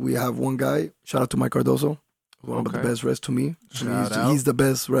Miami, we have one guy. Shout out to Mike Cardoso, one of the best refs to me. He's the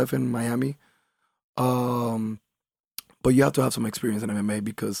best ref in Miami. But you have to have some experience in MMA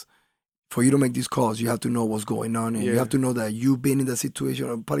because for you to make these calls, you have to know what's going on, and you have to know that you've been in the situation,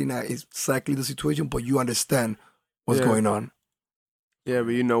 or probably not exactly the situation, but you understand what's going on. Yeah,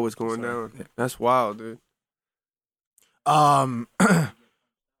 but you know what's going down. Yeah. That's wild, dude. Yeah,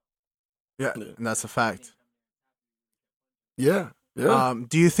 and that's a fact. Yeah.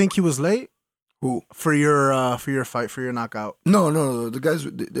 Do you think he was late? Who? For your fight, for your knockout? No. The guys,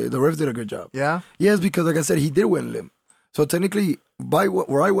 the refs did a good job. Yeah? Yes, because like I said, he did win limb. So technically, right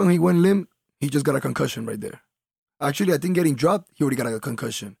when he went limb, he just got a concussion right there. Actually, I think getting dropped, he already got a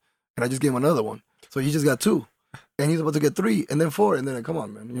concussion. And I just gave him another one. So he just got 2. And he's about to get 3, and then 4, and then come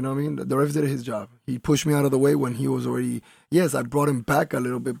on, man. You know what I mean? The ref did his job. He pushed me out of the way when he was already... Yes, I brought him back a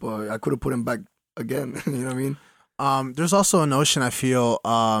little bit, but I could have put him back again. You know what I mean? There's also a notion, I feel,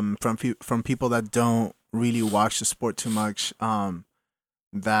 from people that don't really watch the sport too much,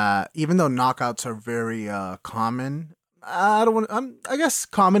 that even though knockouts are very common, I guess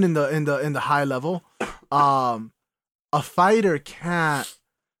common in the high level, a fighter can't.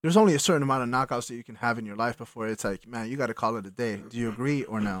 There's only a certain amount of knockouts that you can have in your life before it's like, man, you got to call it a day. Do you agree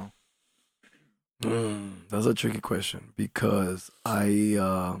or no? That's a tricky question because you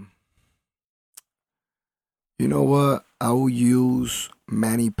know what? I will use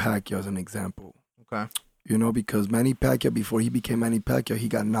Manny Pacquiao as an example. Okay. You know, because Manny Pacquiao, before he became Manny Pacquiao, he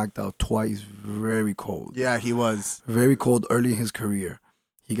got knocked out twice very cold. Yeah, he was. Very cold early in his career.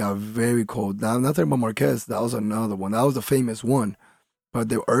 He got very cold. Now, I'm not talking about Marquez. That was another one. That was the famous one. But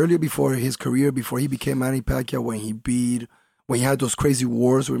the earlier before his career, before he became Manny Pacquiao, when he had those crazy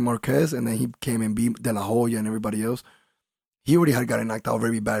wars with Marquez, and then he came and beat De La Hoya and everybody else, he already had gotten knocked out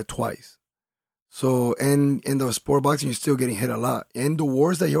very bad twice. So, and in the sport boxing, you're still getting hit a lot. In the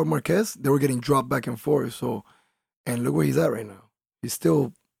wars that he had Marquez, they were getting dropped back and forth. So, and look where he's at right now. He's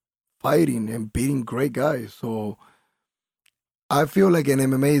still fighting and beating great guys. So, I feel like in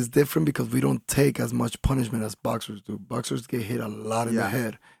MMA is different because we don't take as much punishment as boxers do. Boxers get hit a lot in the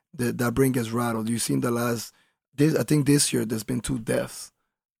head. That brain gets rattled. You've seen I think this year there's been 2 deaths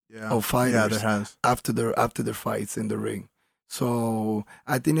of fighters after their fights in the ring. So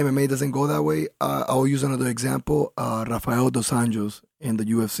I think MMA doesn't go that way. I'll use another example, Rafael dos Anjos in the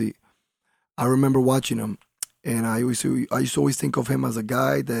UFC. I remember watching him, and I used to always think of him as a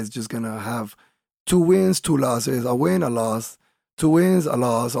guy that's just going to have 2 wins, 2 losses, a win, a loss, 2 wins, a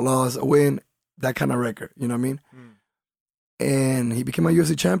loss, a win, that kind of record, you know what I mean? And he became a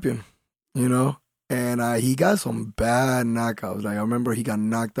UFC champion, you know? And he got some bad knockouts. Like I remember he got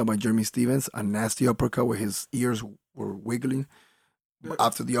knocked out by Jeremy Stevens, a nasty uppercut where his ears were wiggling.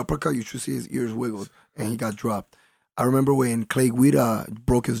 After the uppercut, you should see his ears wiggled, and he got dropped. I remember when Clay Guida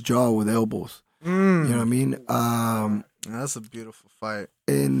broke his jaw with elbows. You know what I mean? That's a beautiful fight.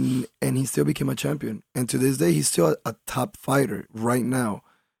 And he still became a champion. And to this day, he's still a top fighter right now.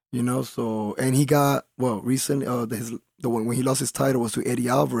 You know, so, and he got, recently, the one when he lost his title was to Eddie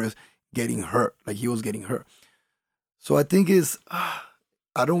Alvarez, getting hurt. Like he was getting hurt. So I think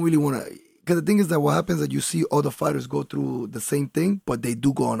I don't really want to, because the thing is that what happens is that you see all the fighters go through the same thing, but they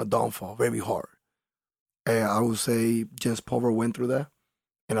do go on a downfall very hard. And I would say Jens Pulver went through that.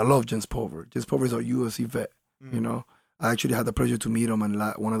 And I love Jens Pulver. Jens Pulver is a UFC vet, you know. I actually had the pleasure to meet him in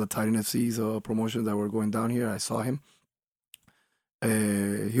one of the Titan FC's promotions that were going down here. I saw him.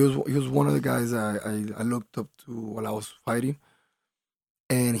 He was one of the guys I looked up to while I was fighting.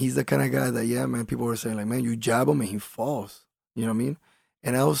 And he's the kind of guy that, people were saying, like, man, you jab him and he falls. You know what I mean?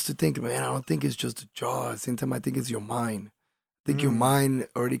 And I was to think, man, I don't think it's just the jaw. At the same time, I think it's your mind. I think your mind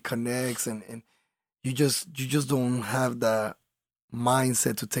already connects, and you just don't have that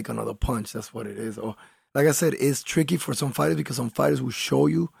mindset to take another punch. That's what it is. Or, like I said, it's tricky for some fighters because some fighters will show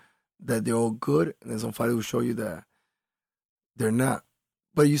you that they're all good, and then some fighters will show you that they're not.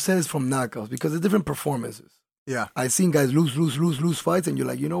 But you said it's from knockouts because it's different performances. Yeah. I've seen guys lose fights, and you're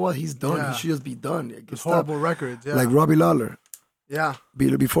like, you know what? He's done. Yeah. He should just be done. It's horrible records. Yeah. Like Robbie Lawler. Yeah.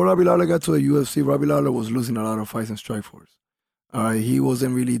 Before Robbie Lawler got to the UFC, Robbie Lawler was losing a lot of fights in Strikeforce. All right, he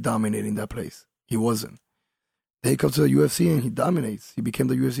wasn't really dominating that place. He wasn't. Then he comes to the UFC and he dominates. He became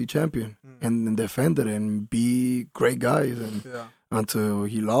the UFC champion and defended and beat great guys until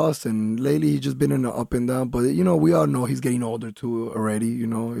he lost. And lately he's just been in the up and down. But, you know, we all know he's getting older too already. You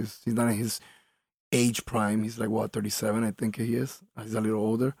know, he's not in his age prime. He's like, 37, I think he is. He's a little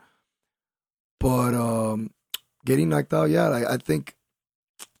older. But getting knocked out, yeah, like, I think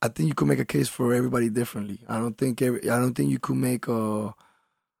you could make a case for everybody differently. I don't think you could make you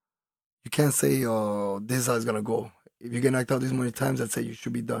can't say this is how it's gonna go. If you get knocked out this many times, I'd say you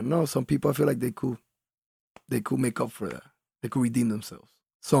should be done. No, some people I feel like they could make up for that. They could redeem themselves.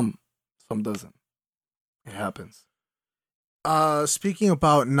 Some doesn't. It happens. Speaking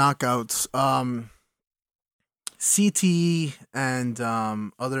about knockouts, CTE and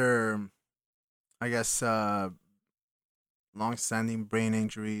other, I guess, long-standing brain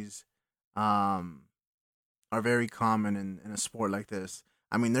injuries are very common in a sport like this.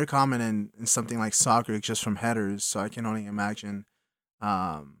 I mean, they're common in something like soccer just from headers, so I can only imagine,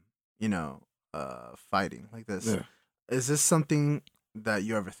 fighting like this. Yeah. Is this something that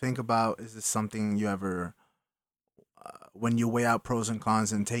you ever think about? Is this something you ever, when you weigh out pros and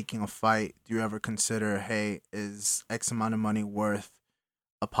cons in taking a fight, do you ever consider, hey, is X amount of money worth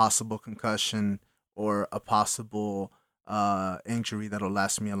a possible concussion or a possible injury that'll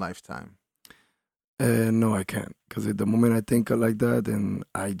last me a lifetime? No, I can't. Because at the moment I think like that, then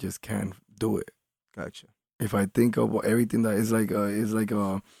I just can't do it. Gotcha. If I think of everything that is like I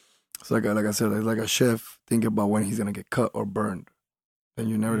said, it's like a chef thinking about when he's gonna get cut or burned, then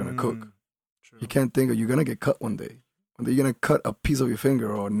you're never gonna cook. True. You can't think of you're gonna get cut one day. One day you're gonna cut a piece of your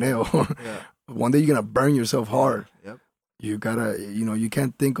finger or a nail. Yeah. One day you're gonna burn yourself hard. Yep. You gotta, you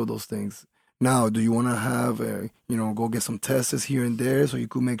can't think of those things. Now, do you want to have, go get some tests here and there so you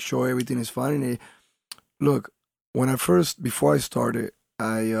could make sure everything is fine? Look, before I started,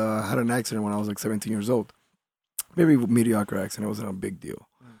 I had an accident when I was like 17 years old. Very mediocre accident. It wasn't a big deal.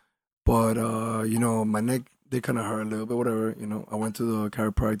 But, my neck did kind of hurt a little bit, whatever. I went to the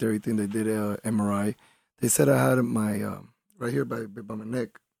chiropractor, everything. They did a MRI. They said I had my, right here by my neck,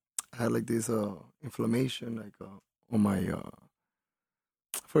 I had like this inflammation, like on my, I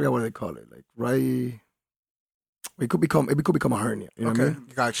forgot what they call it. Like right, it could become a hernia. You know what I mean?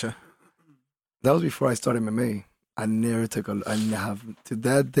 Gotcha. That was before I started MMA. I to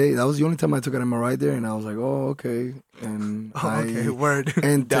that day. That was the only time I took an MRI there, and I was like, oh, okay. And word.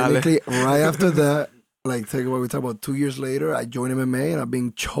 And technically, right after that, like take what we talk about 2 years later, I joined MMA, and I've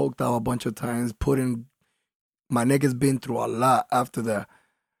been choked out a bunch of times. My neck has been through a lot after that,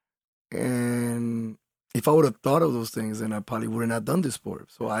 and if I would have thought of those things, then I probably wouldn't have done this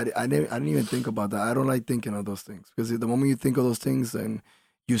sport. So I didn't even think about that. I don't like thinking of those things because the moment you think of those things, then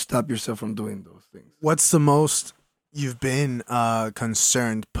you stop yourself from doing those things. What's the most you've been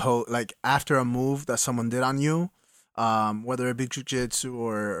concerned like after a move that someone did on you, whether it be jiu-jitsu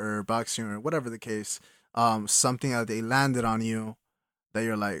or boxing or whatever the case, something that they landed on you that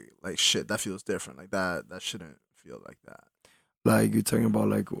you're like shit, that feels different. Like that shouldn't feel like that. Like you're talking about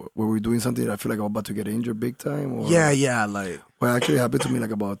like where we're doing something that I feel like I'm about to get injured big time? Or? Yeah, like... Well, actually it happened to me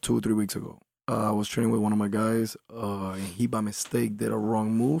like about 2 or 3 weeks ago. I was training with one of my guys, and he by mistake did a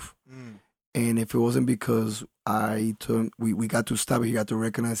wrong move. And if it wasn't because we got to stop it, he got to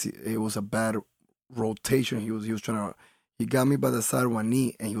recognize it was a bad rotation. He was trying to, he got me by the side of my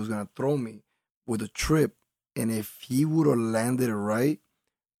knee and he was going to throw me with a trip. And if he would have landed it right,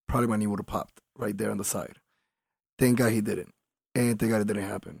 probably my knee would have popped right there on the side. Thank God he didn't. And thank God it didn't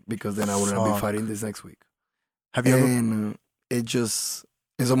happen because then I wouldn't have been fighting this next week. Have you ever? It's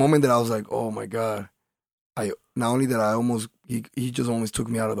a moment that I was like, oh my God. Not only that he just almost took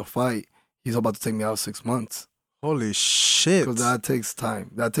me out of the fight, he's about to take me out 6 months. Holy shit. Because that takes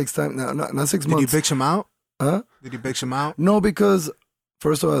time. Not 6 months. Did you bitch him out? Huh? Did you bitch him out? No, because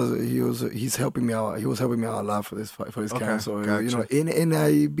first of all, he's helping me out. He was helping me out a lot for this fight, for this camp. So, gotcha. And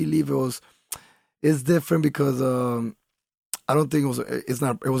I believe it's different because I don't think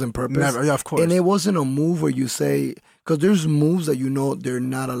it wasn't purpose. Never, yeah, of course. And it wasn't a move where you say, because there's moves that they're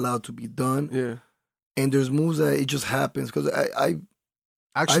not allowed to be done. Yeah. And there's moves that it just happens. Because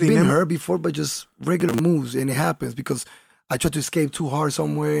Actually, I've been hurt before, but just regular moves. And it happens because I tried to escape too hard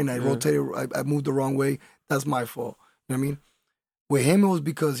somewhere and I rotated, I moved the wrong way. That's my fault. You know what I mean? With him, it was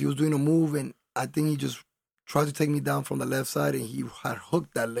because he was doing a move and I think he just tried to take me down from the left side and he had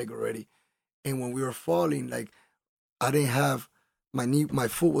hooked that leg already. And when we were falling, like, I didn't have my knee, my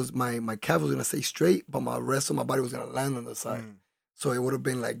foot was, my calf was going to stay straight, but my rest of my body was going to land on the side. So it would have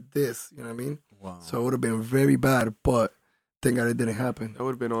been like this, you know what I mean? Wow. So it would have been very bad, but thank God it didn't happen. I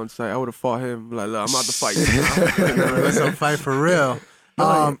would have been on site. I would have fought him. Like, look, I'm out to fight. Let's not fight for real.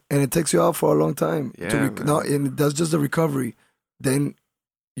 And it takes you out for a long time. Yeah, and that's just the recovery. Then,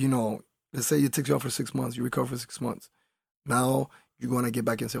 let's say it takes you out for 6 months. You recover for 6 months. Now you're going to get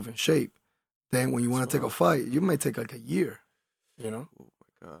back yourself in shape. Then when you want to take a fight, you might take like a year, Oh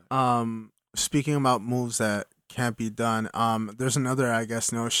my God. Speaking about moves that can't be done, there's another, I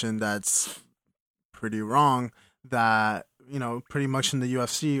guess, notion that's pretty wrong that, you know, pretty much in the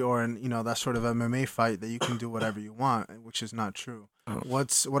UFC or in, you know, that sort of MMA fight that you can do whatever you want, which is not true.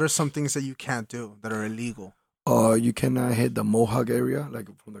 What are some things that you can't do that are illegal? You cannot hit the mohawk area, like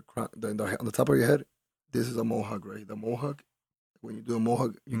from on the top of your head. This is a mohawk, right? The mohawk. When you do a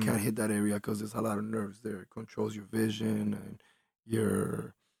mohawk, you can't hit that area because there's a lot of nerves there. It controls your vision and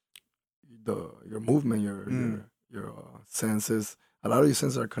your movement, your senses. A lot of your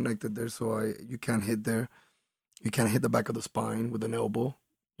senses are connected there, so you can't hit there. You can't hit the back of the spine with an elbow.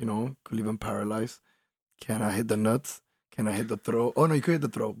 You know, could leave them paralyzed. Cannot hit the nuts. Cannot hit the throat. Oh no, you could hit the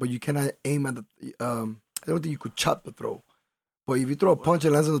throat, but you cannot aim at the. I don't think you could chop the throat. But if you throw a punch,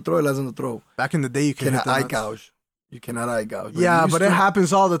 it lands on the throat. It lands on the throat. Back in the day, you cannot eye gouge. You cannot eye gouge. Yeah, but it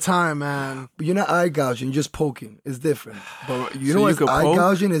happens all the time, man. But you're not eye gouging, you're just poking. It's different. But you know what's eye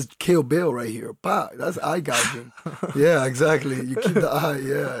gouging is Kill Bill right here. Bah, that's eye gouging. Yeah, exactly. You keep the eye,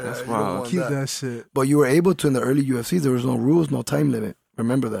 That's wild. Keep that shit. But you were able to in the early UFCs, there was no rules, no time limit.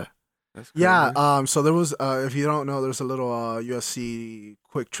 Remember that. That's crazy. Yeah, so there was, if you don't know, there's a little UFC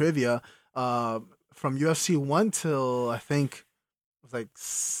quick trivia. From UFC 1 till, I think, it was like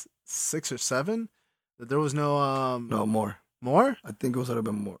 6 or 7. There was no no more. More? I think it was a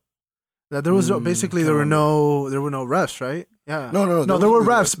little bit more. That there was basically there were no refs, right? Yeah. No. There were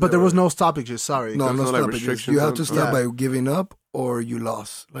refs, but there was no stoppages. Sorry. No stoppages. Restrictions. You have to stop by giving up or you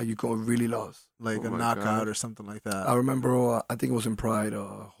lost. Like you really lost. Like a knockout or something like that. I remember. I think it was in Pride.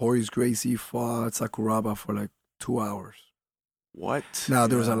 Horace Gracie fought Sakuraba for like 2 hours. What? Now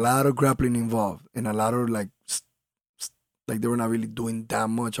there was a lot of grappling involved and a lot of like they were not really doing that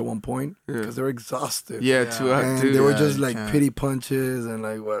much at one point because they were exhausted. Yeah, 2 hours. And they were just like pity punches and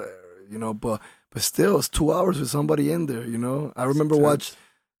like whatever, you know. But still, it's 2 hours with somebody in there, you know. I remember watch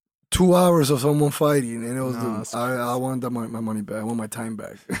 2 hours of someone fighting, and it was I want my money back. I want my time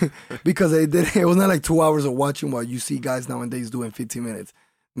back because they did. It was not like 2 hours of watching what you see guys nowadays doing 15 minutes.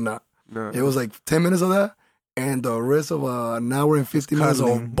 No, it was like 10 minutes of that. And the rest of an hour and 50 minutes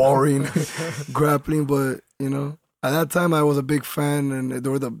of boring grappling, but you know. At that time, I was a big fan, and they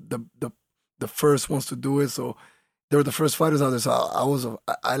were the first ones to do it. So they were the first fighters out there. So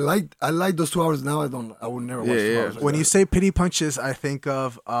I liked those 2 hours. Now I would never watch 2 hours. When you say pity punches, I think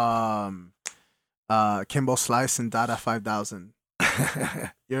of Kimbo Slice and Dada 5000.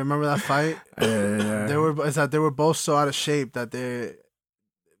 You remember that fight? Yeah. They were both so out of shape that they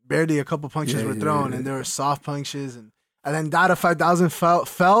barely a couple punches were thrown, and there were soft punches, and then Dada 5000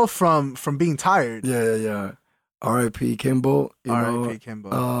 fell from being tired. Yeah. R.I.P. Kimbo. R.I.P.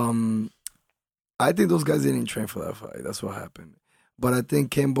 Kimbo. I think those guys didn't train for that fight. That's what happened. But I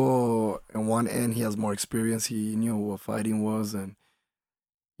think Kimbo, on one end, he has more experience. He knew what fighting was, and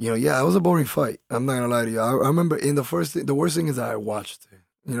it was a boring fight. I'm not gonna lie to you. I remember the worst thing is that I watched it.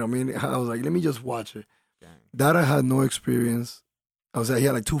 You know what I mean? I was like, let me just watch it. Dada had no experience. He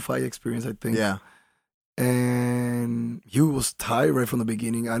had like 2 fight experience, I think. Yeah. And he was tired right from the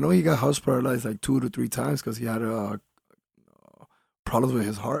beginning. I know he got house paralyzed like 2 to 3 times because he had problems with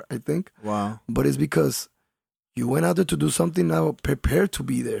his heart, I think. Wow. But it's because you went out there to do something now prepared to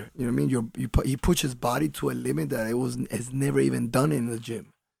be there. You know what I mean? He pushed his body to a limit that it's never even done in the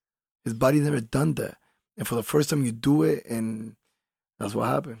gym. His body's never done that. And for the first time you do it, and that's what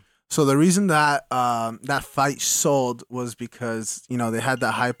happened. So the reason that that fight sold was because, they had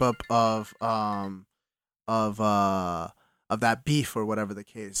that hype up of that beef or whatever the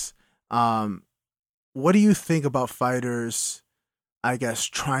case. What do you think about fighters, I guess,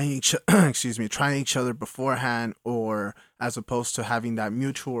 trying each other beforehand, or as opposed to having that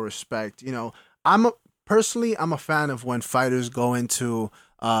mutual respect? I'm a fan of when fighters go into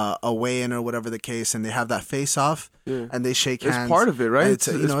a weigh-in or whatever the case, and they have that face-off, and they shake hands. It's part of it, right? It's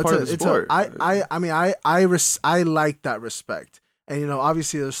part of the sport. I like that respect, and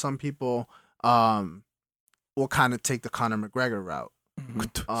obviously there's some people will kind of take the Conor McGregor route.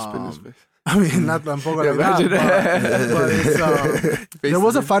 Spin his face. I mean, not tampoco like that, but there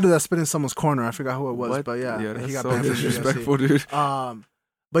was a fighter that spit in someone's corner. I forgot who it was, but he got so disrespectful, dude. But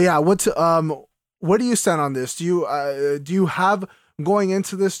yeah, where do you stand on this? Do you have, going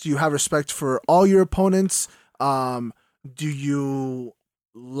into this, do you have respect for all your opponents? Do you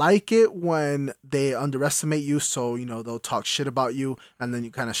like it when they underestimate you, so they'll talk shit about you, and then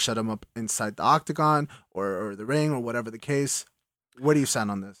you kind of shut them up inside the octagon or the ring or whatever the case? Where do you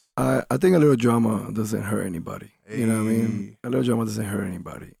stand on this? I think a little drama doesn't hurt anybody. You know what I mean? A little drama doesn't hurt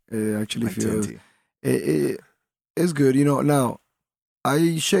anybody. It actually feels it's good. Now I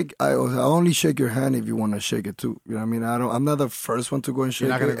only shake your hand if you want to shake it too. You know what I mean? I'm not the first one to go and shake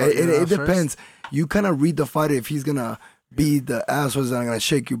it. It depends. You kind of read the fighter if he's gonna beat the assholes that are gonna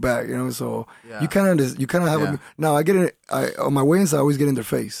shake you back. You know, so Yeah. you kind of have. Yeah. Now I get in. On my weigh-ins, I always get in their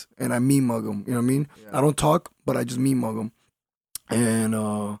face and I mean mug them. You know what I mean? Yeah. I don't talk, but I just mean mug them. And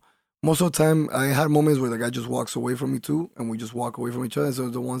most of the time, I had moments where the guy just walks away from me too, and we just walk away from each other. So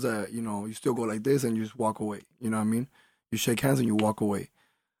the ones that you still go like this and you just walk away. You know what I mean? You shake hands and you walk away.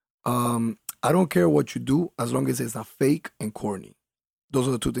 I don't care what you do as long as it's not fake and corny. Those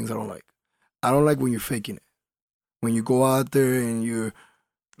are the two things I don't like. I don't like when you're faking it. When you go out there and you're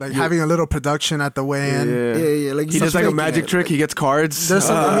Like having a little production at the weigh-in. yeah, like He does like a magic trick. He gets cards. There's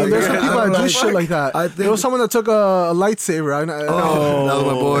some, there's some people that do shit like that. I think There was someone that took a lightsaber. Oh, that was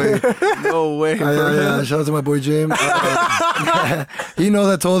my boy. No way. Yeah. Shout out to my boy Jim. He knows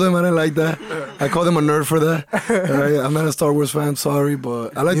I told him I didn't like that. I called him a nerd for that. I'm not a Star Wars fan, sorry,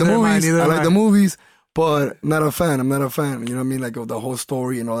 but I like the movies. I like the movies, but not a fan. I'm not a fan. You know what I mean? Like of the whole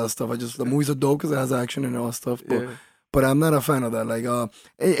story and all that stuff. The movies are dope because it has action and all that stuff. But I'm not a fan of that. Like,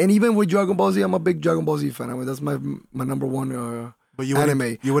 and even with Dragon Ball Z, I'm a big Dragon Ball Z fan. I mean, that's my number one but you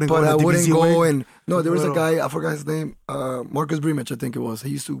anime. You wouldn't but go I wouldn't DBZ go way? and no. There was a guy, I forgot his name, Marcus Brimich, I think it was. He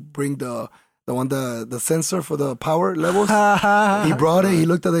used to bring the sensor for the power levels. He brought it. He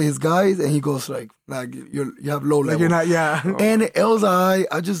looked at his guys and he goes like you have low level. You're not, yeah. And Elsa,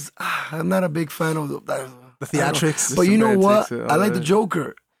 I'm not a big fan of The theatrics. But you know what? Semantics, I like the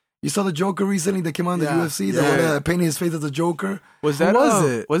Joker. You saw the Joker recently that came out in the UFC? The one that painted his face as a Joker? Was that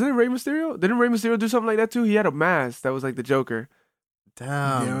it? Wasn't it Rey Mysterio? Didn't Rey Mysterio do something like that too? He had a mask that was like the Joker. I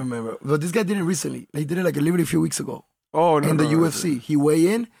Damn. remember. But this guy did it recently. He did it like literally a few weeks ago. Oh no! In the UFC. He weighed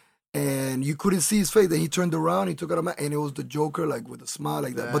in and you couldn't see his face. Then he turned around, he took out a mask, and it was the Joker like with a smile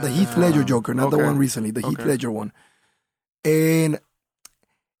like that. But the Heath Ledger Joker, not the one recently, the Heath Ledger one. And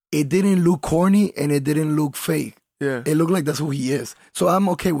it didn't look corny and it didn't look fake. Yeah. It looked like that's who he is. So I'm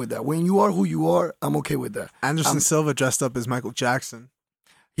okay with that. When you are who you are, I'm okay with that. Anderson Silva dressed up as Michael Jackson.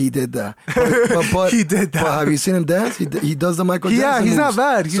 He did that. But He did that. But have you seen him dance? He does the Michael Jackson Yeah, he's moves. not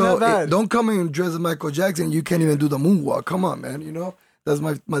bad. He's not bad. Don't come in and dress as Michael Jackson. You can't even do the moonwalk. Come on, man. You know? That's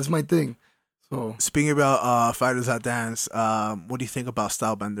my thing. So Speaking about fighters that dance, what do you think about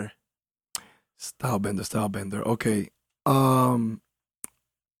Stylebender? Stylebender. Okay. In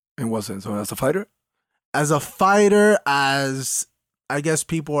what sense? So as a fighter? As a fighter, as I guess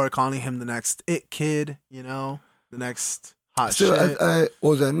people are calling him the next It Kid, the next hot Still,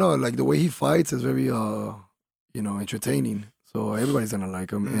 shit. no, like the way he fights is very entertaining. So everybody's gonna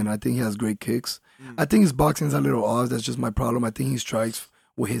like him, and I think he has great kicks. I think his boxing's a little off. That's just my problem. I think he strikes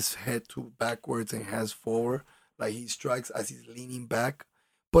with his head too backwards and hands forward. Like he strikes as he's leaning back,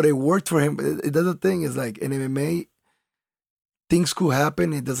 but it worked for him. That's the thing is like in MMA, things could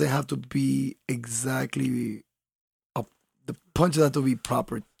happen. It doesn't have to be exactly the punches have to be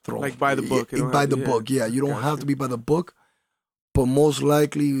proper thrown. Like by the book. By the book, yeah. You don't have to be by the book, but most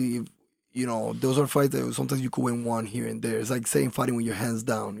likely, those are fights that sometimes you could win one here and there. It's like saying fighting with your hands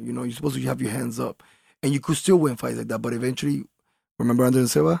down. You're supposed to have your hands up, and you could still win fights like that. But eventually, remember Anderson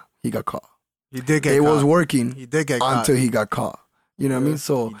Silva? He got caught. He did get It caught. was working He did get caught. until he got caught. You know what I mean?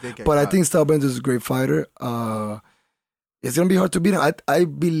 So, He did get but I caught. think Stylebender is a great fighter. It's gonna be hard to beat him. I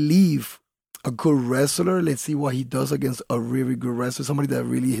believe a good wrestler. Let's see what he does against a really good wrestler. Somebody that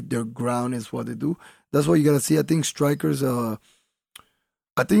really hit their ground is what they do. That's what you gotta see. I think strikers.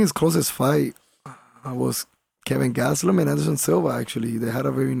 I think his closest fight was Kevin Gastelum and Anderson Silva. Actually, they had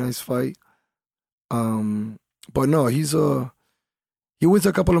a very nice fight. But no, he wins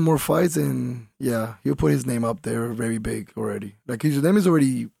a couple of more fights, and yeah, he'll put his name up there very big already. Like his name is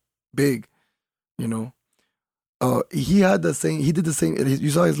already big, He did the same. You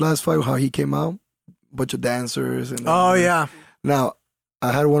saw his last fight, how he came out, bunch of dancers. And Oh, yeah. Now,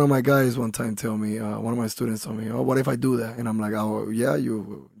 I had one of my guys one time tell me, one of my students told me, "Oh, what if I do that?" And I'm like, "Oh, yeah,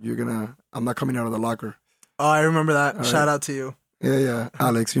 you're gonna. I'm not coming out of the locker." Oh, I remember that. All Shout right. out to you, Yeah,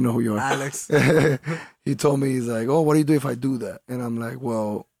 Alex, you know who you are. Alex. He told me, he's like, "Oh, what do you do if I do that?" And I'm like,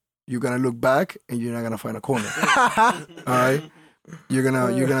 "Well, you're gonna look back and you're not gonna find a corner. All right, you're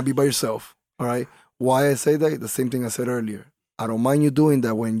gonna be by yourself. All right." Why I say that? The same thing I said earlier. I don't mind you doing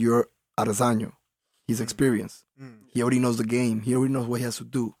that when you're artesano. He's experienced. He already knows the game. He already knows what he has to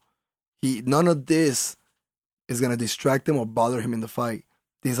do. None of this is gonna distract him or bother him in the fight.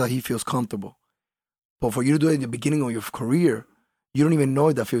 This is how he feels comfortable. But for you to do it in the beginning of your career, you don't even know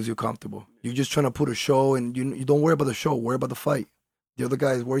if that feels you comfortable. You're just trying to put a show, and you don't worry about the show. Worry about the fight. The other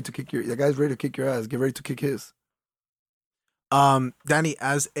guy is worried to kick the guy's ready to kick your ass. Get ready to kick his. Danny,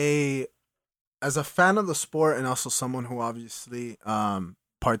 as a fan of the sport and also someone who obviously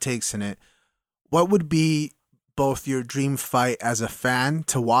partakes in it, what would be both your dream fight as a fan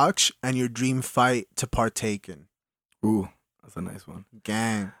to watch and your dream fight to partake in? Ooh, that's a nice one.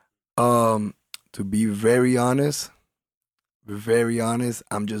 Gang. To be very honest,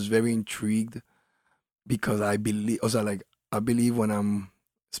 I'm just very intrigued because I believe, also like I believe when I'm,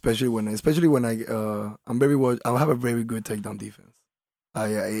 especially when I'm very well, I have a very good takedown defense.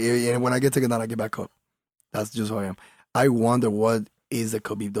 And when I get taken down, I get back up. That's just who I am. I wonder what is that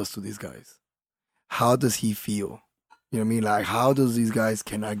Khabib does to these guys. How does he feel? You know what I mean? Like, how does these guys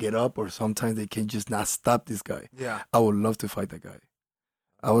cannot get up, or sometimes they can just not stop this guy? Yeah. I would love to fight that guy.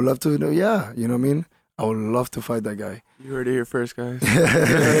 I would love to know. Yeah, you know what I mean? I would love to fight that guy. You heard it here first, guys. You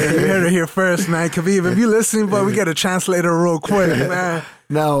heard it here first, man. Khabib, if you're listening, but we get a translator real quick, man.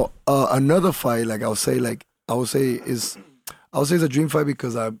 Now, another fight, like I would say it's a dream fight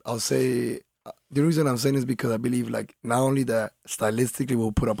because I'll say the reason I'm saying is because I believe like not only that stylistically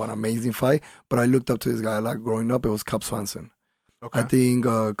we'll put up an amazing fight, but I looked up to this guy a lot growing up. It was Cub Swanson. Okay. I think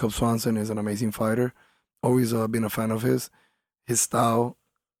Cub Swanson is an amazing fighter. Always been a fan of his style,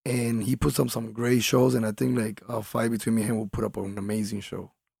 and he puts up some great shows. And I think like a fight between me and him will put up an amazing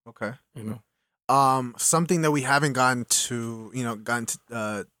show. Okay. You know. Something that we haven't gotten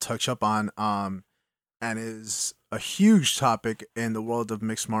to touch up on, and is a huge topic in the world of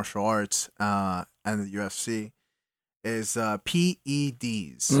mixed martial arts, and the UFC, is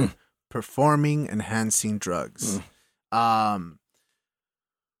PEDs, performing enhancing drugs.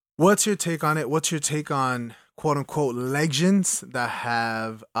 What's your take on it? What's your take on quote unquote legends that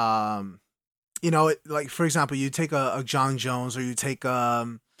have, like for example, you take a John Jones, or you take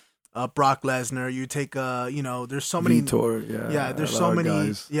Brock Lesnar, you take there's so many Vitor, there's so many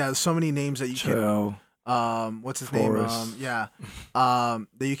guys. so many names that you Chael, can what's his Forrest. name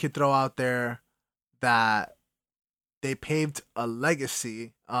that you could throw out there that they paved a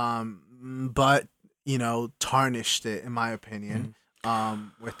legacy, but tarnished it, in my opinion,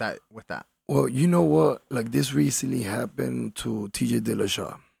 with that. Well, you know what? Like this recently happened to TJ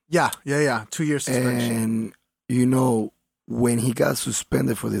Dillashaw. Yeah. 2 years suspension. And when he got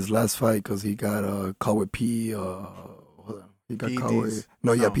suspended for this last fight because he got caught with P. Hold on. He got caught with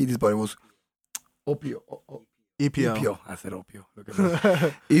PEDs, but it was opio. EPO. I said opio. Look at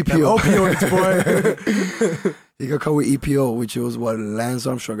that. EPO. Opioids, boy. He got caught with EPO, which was what Lance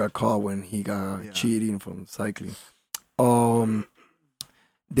Armstrong got caught when he got cheating from cycling.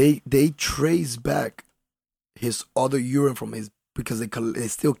 They trace back his other urine from his, because they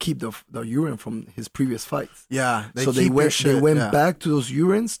still keep the urine from his previous fights. Yeah, they went back to those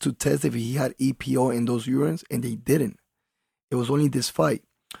urines to test if he had EPO in those urines, and they didn't. It was only this fight.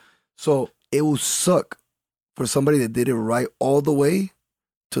 So it will suck for somebody that did it right all the way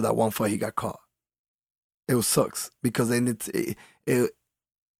to that one fight he got caught. It will sucks because then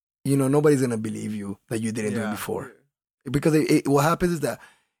nobody's gonna believe you that you didn't do it before. Because what happens is that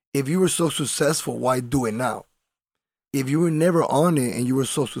if you were so successful, why do it now? If you were never on it and you were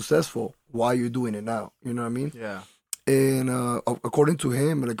so successful, why are you doing it now? You know what I mean? Yeah. And according to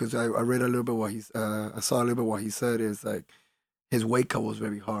him, because I read a little bit I saw a little bit what he said, is like his weight cut was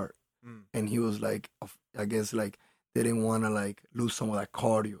very hard, and he was like, I guess like they didn't want to like lose some of that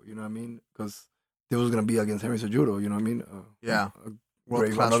cardio. You know what I mean? Because they was gonna be against Henry Cejudo. You know what I mean?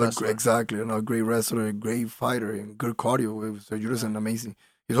 World-class wrestler. Exactly, a great wrestler, a great fighter, and good cardio. Cejudo's an amazing.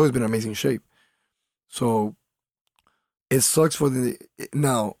 He's always been in amazing shape. So it sucks for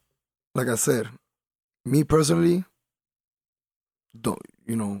now. Like I said, me personally,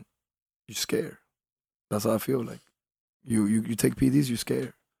 you're scared. That's how I feel. Like you take PEDs, you're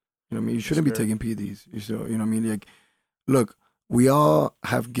scared. You know what I mean? You shouldn't be taking PEDs. You know what I mean? Like, look, we all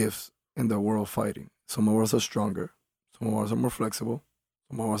have gifts in the world fighting. Some of us are stronger. Some of us are more flexible.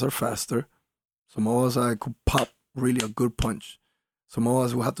 Some of us are faster. Some of us could pop really a good punch. Some of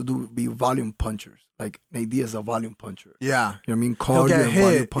us will have to be volume punchers. Like Nate Diaz is a volume puncher. Yeah. You know what I mean? Cardio and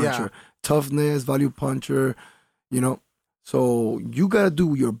volume puncher. Yeah. Toughness, value puncher, So you got to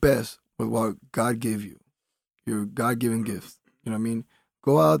do your best with what God gave you. Your God-given gifts. You know what I mean?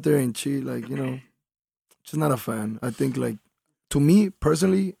 Go out there and cheat, just not a fan. I think, to me,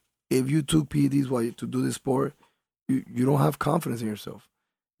 personally, if you took PEDs to do this sport, you don't have confidence in yourself.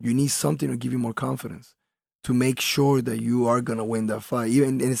 You need something to give you more confidence, to make sure that you are going to win that fight.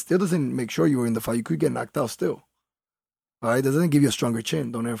 And it still doesn't make sure you win the fight. You could get knocked out still. All right? It doesn't give you a stronger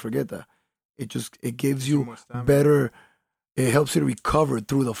chin. Don't ever forget that. It gives you better, it helps you to recover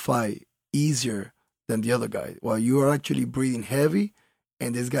through the fight easier than the other guy. While you are actually breathing heavy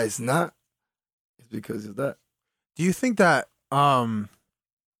and this guy's not, it's because of that. Do you think that, I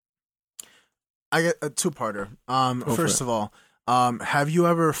get a two-parter. First of all, have you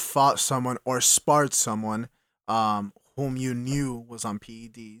ever fought someone or sparred someone whom you knew was on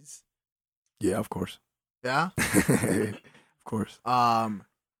PEDs? Yeah, of course. Yeah. Of course.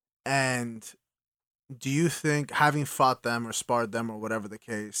 And do you think, having fought them or sparred them or whatever the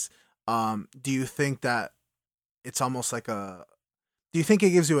case, do you think that it's almost like a, do you think it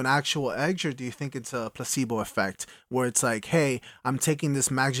gives you an actual edge, or do you think it's a placebo effect where it's like, hey, I'm taking this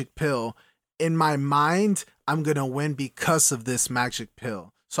magic pill. In my mind, I'm going to win because of this magic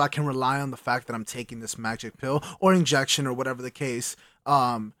pill. So I can rely on the fact that I'm taking this magic pill or injection or whatever the case.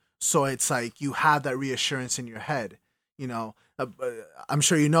 So it's like you have that reassurance in your head, you know. I'm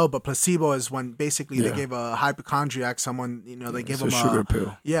sure you know, but placebo is when basically they gave a hypochondriac someone, you know, they give them a sugar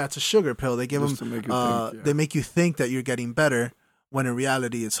pill. Yeah, it's a sugar pill. They give Just them, to make you think, they make you think that you're getting better when in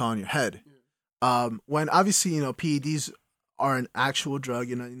reality it's all in your head. When obviously, you know, PEDs are an actual drug,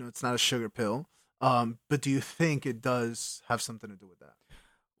 you know, it's not a sugar pill. But do you think it does have something to do with that?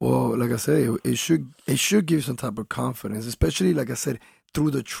 Well, like I said, it should give you some type of confidence, especially like I said,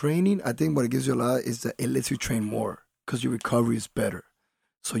 through the training. I think what it gives you a lot is that it lets you train more because your recovery is better.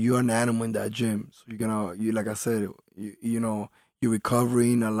 So you're an animal in that gym. So you like I said, you know, you're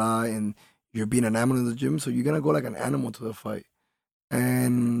recovering a lot and you're being an animal in the gym. So you're gonna go like an animal to the fight.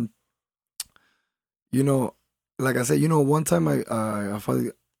 And you know, like I said, you know, one time I fought,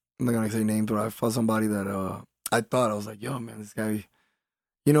 I'm not gonna say names, but I fought somebody that I thought, I was like, yo, man, this guy,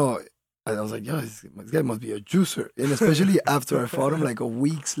 you know, I was like, yo, this guy must be a juicer. And especially after I fought him, like a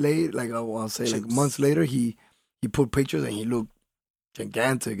weeks later, like I'll say like months later, he put pictures and he looked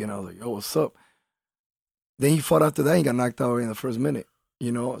gigantic. And I was like, yo, what's up? Then he fought after that, he got knocked out in the first minute,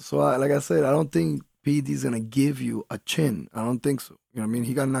 you know? So like I said, I don't think PED is going to give you a chin. I don't think so. You know what I mean?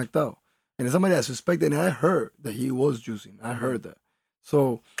 He got knocked out. And it's somebody that suspected, and I heard that he was juicing. I heard that.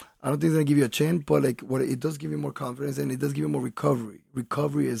 So I don't think it's going to give you a chin, but like what it does give you more confidence, and it does give you more recovery.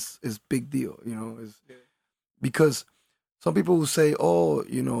 Recovery is big deal, you know? Because some people will say, oh,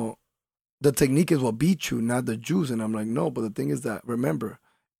 you know, the technique is what beat you, not the juice. And I'm like, no, but the thing is that, remember,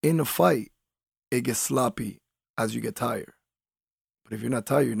 in a fight, it gets sloppy as you get tired. But if you're not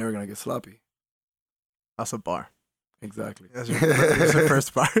tired, you're never going to get sloppy. That's a bar. Exactly. That's your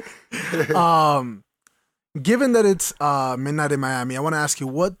first bar. Given that it's midnight in Miami, I want to ask you,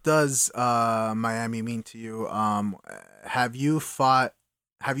 what does Miami mean to you? Have you fought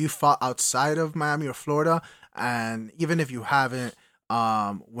outside of Miami or Florida? And even if you haven't,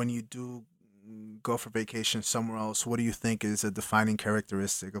 when you do go for vacation somewhere else, what do you think is a defining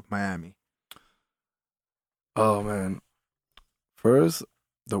characteristic of Miami? Oh man, first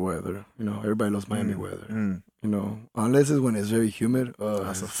the weather. You know, everybody loves Miami weather. You know, unless it's when it's very humid.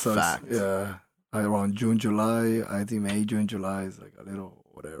 That's a fact. Yeah, around June, July. I think May, June, July is like a little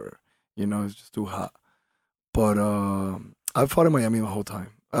whatever. You know, it's just too hot. But I fought in Miami my whole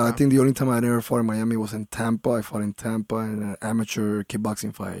time. I think the only time I ever fought in Miami was in Tampa. I fought in Tampa in an amateur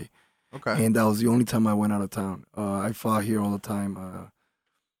kickboxing fight. Okay. And that was the only time I went out of town. I fought here all the time.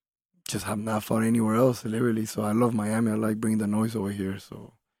 Just have not fought anywhere else, literally. So I love Miami. I like bringing the noise over here.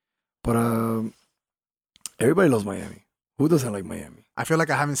 So, but everybody loves Miami. Who doesn't like Miami? I feel like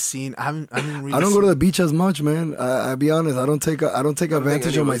I haven't really. I don't go to the beach as much, man. I'll be honest. I don't take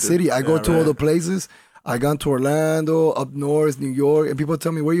advantage of my city. I go to all the places. I gone to Orlando, up north, New York, and people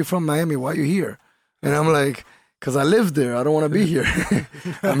tell me, "Where you from, Miami? Why are you here?" And I'm like, "Cause I live there. I don't want to be here.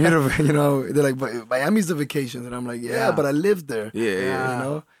 I'm here to, you know." They're like, "But Miami's the vacation," and I'm like, "Yeah, but I live there." Yeah. You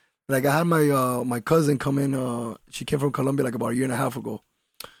know, like I had my cousin come in. She came from Colombia like about a year and a half ago,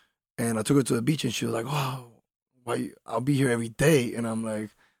 and I took her to the beach, and she was like, "Oh, why? I'll be here every day," and I'm like,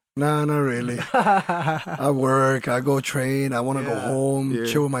 "Nah, not really. I work. I go train. I want to go home,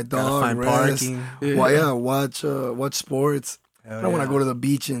 chill with my dog, find rest. parking. Watch sports. I don't want to go to the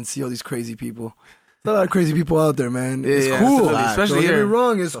beach and see all these crazy people. There's a lot of crazy people out there, man. It's cool. Especially don't get me here.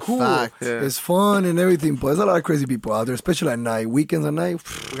 wrong. It's cool. It's fun and everything, but there's a lot of crazy people out there, especially at night. Weekends at night.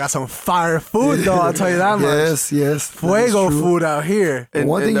 We got some fire food, though. I'll tell you that much. Yes. Fuego food out here. And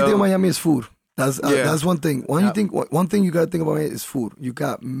one thing you think of Miami is food. That's one thing. One thing you gotta think about is food. You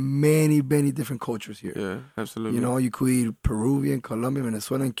got many different cultures here. Yeah, absolutely. You know, you could eat Peruvian, Colombian,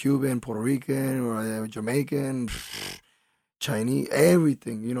 Venezuelan, Cuban, Puerto Rican, or Jamaican, Chinese,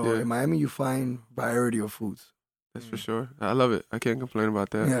 everything. You know, in Miami you find variety of foods. That's for sure. I love it. I can't complain about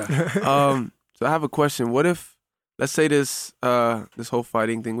that. Yeah. So I have a question. What if, let's say this whole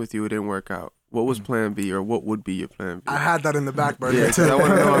fighting thing with you, it didn't work out. What was plan B, or what would be your plan B? I had that in the back burner. Yeah, because I want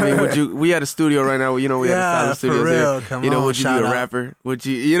to know. I mean, we had a studio right now. You know, we had a studio real. Come on, would you be a rapper? Would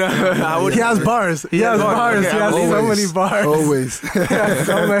you? You know, he has bars. He has bars. Okay, he has so many bars. Always. He has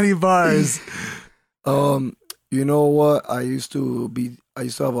so many bars. You know what? I used to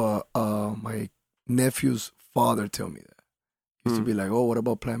have my nephew's father tell me that. He used to be like, "Oh, what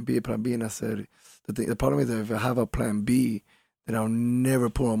about plan B? Plan B?" And I said, The problem is that if I have a plan B, then I'll never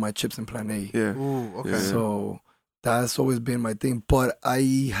put all my chips in plan A. Yeah. Ooh, okay. Yeah. So that's always been my thing. But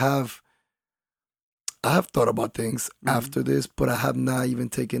I have thought about things after this, but I have not even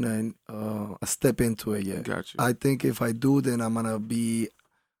taken a step into it yet. Got you. I think if I do, then I'm gonna be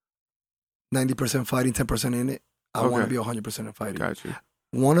 90% fighting, 10% in it. I want to be 100% in fighting. Got you.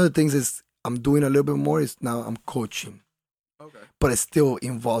 One of the things is I'm doing a little bit more is now I'm coaching. Okay. But it still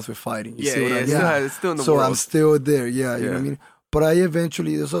involves with fighting. You see what I mean? It's still in the So world. I'm still there. Yeah, you know what I mean? But I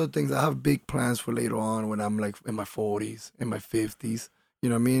eventually, there's other things. I have big plans for later on when I'm like in my 40s, in my 50s. You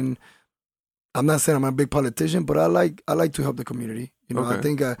know what I mean? I'm not saying I'm a big politician, but I like to help the community. You know, I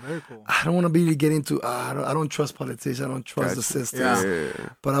think Very cool. I don't want to be get into. I don't trust politicians. I don't trust the system. Yeah.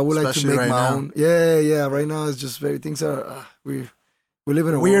 But I would Especially like to make right my now. own. Yeah. Right now, it's just very things are we live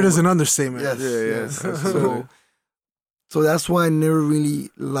in a Weird world is an understatement. Yes, Yeah. yes. So that's why I never really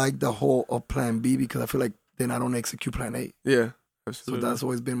liked the whole of Plan B because I feel like then I don't execute Plan A. Yeah. So Absolutely. that's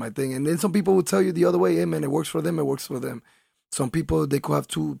always been my thing. And then some people will tell you the other way, hey man, it works for them, it works for them. Some people, they could have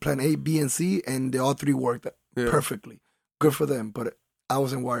two, Plan A, B, and C, and they all three worked perfectly. Good for them, but I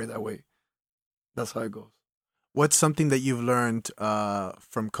wasn't wired that way. That's how it goes. What's something that you've learned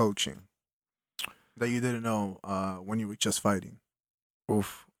from coaching that you didn't know when you were just fighting?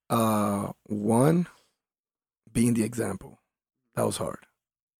 Oof. One, being the example. That was hard.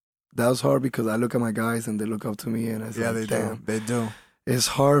 That was hard because I look at my guys and they look up to me and it's like, they damn. do. They do. It's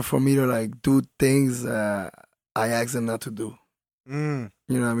hard for me to like do things I ask them not to do. Mm.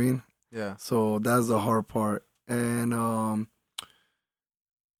 You know what I mean? Yeah. So that's the hard part. And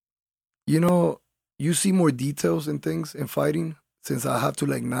you know, you see more details in things in fighting. Since I have to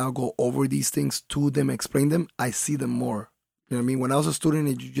like now go over these things to them, explain them, I see them more. You know what I mean? When I was a student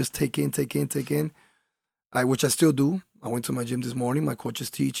and you just take in, which I still do. I went to my gym this morning. My coach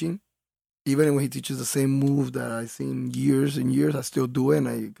is teaching. Even when he teaches the same move that I've seen years and years, I still do it,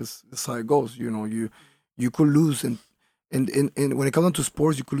 because that's how it goes. You know, you could lose, and when it comes to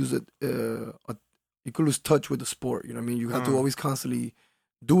sports, you could lose you could lose touch with the sport. You know what I mean? You have to always constantly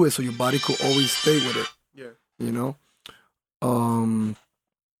do it, so your body could always stay with it. Yeah. You know.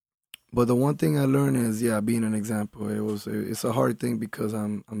 But the one thing I learned is, being an example. It's a hard thing because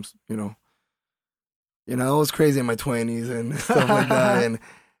I'm I was crazy in my 20s and stuff like that,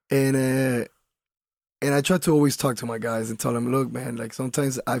 and I try to always talk to my guys and tell them, look, man, like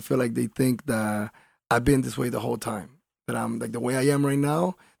sometimes I feel like they think that I've been this way the whole time, that I'm like the way I am right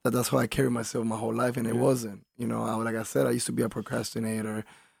now, that's how I carry myself my whole life, and it wasn't. You know, like I said, I used to be a procrastinator.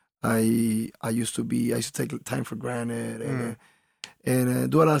 I used to take time for granted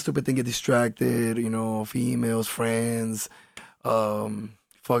and do a lot of stupid things, get distracted, you know, females, friends,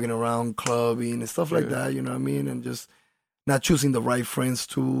 fucking around, clubbing and stuff like that, you know what I mean? And just not choosing the right friends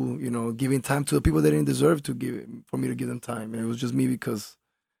to, you know, giving time to the people that didn't deserve for me to give them time. And it was just me because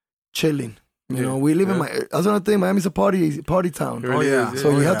chilling. You know, we live in that's another thing, Miami's a party town. Really So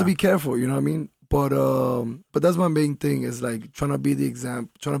you have to be careful, you know what I mean? But that's my main thing is like trying to be trying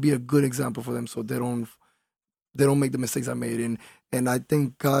to be a good example for them so they don't make the mistakes I made. And I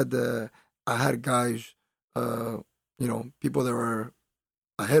thank God that I had guys, you know, people that were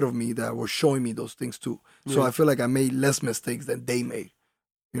ahead of me that were showing me those things too. So I feel like I made less mistakes than they made.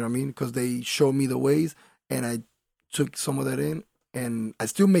 You know what I mean? Because they showed me the ways and I took some of that in, and I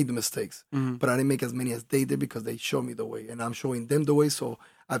still made the mistakes, but I didn't make as many as they did because they showed me the way and I'm showing them the way. So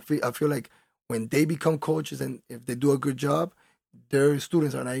I feel like when they become coaches and if they do a good job, their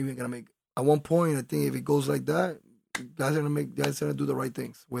students are not even going to make. At one point, I think if it goes like that, guys are gonna do the right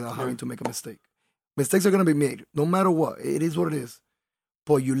things without having to make a mistake. Mistakes are gonna be made, no matter what. It is what it is.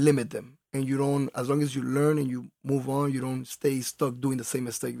 But you limit them, and you don't. As long as you learn and you move on, you don't stay stuck doing the same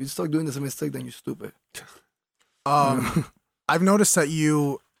mistake. If you're stuck doing the same mistake, then you're stupid. I've noticed that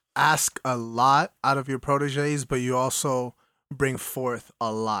you ask a lot out of your proteges, but you also bring forth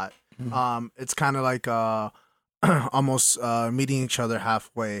a lot. It's kind of like almost meeting each other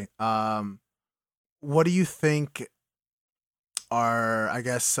halfway. What do you think are, I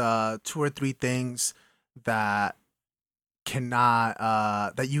guess, 2 or 3 things that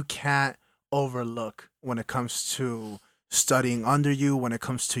that you can't overlook when it comes to studying under you, when it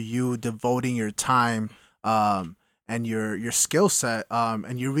comes to you devoting your time and your skill set,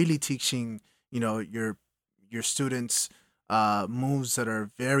 and you're really teaching, you know, your students moves that are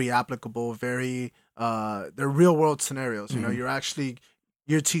very applicable, very they're real world scenarios. You know,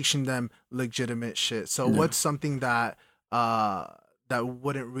 you're teaching them legitimate shit. So what's something that that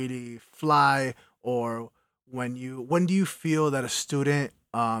wouldn't really fly, or when do you feel that a student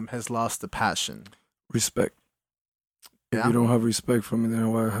has lost the passion? Respect. Yeah. If you don't have respect for me, then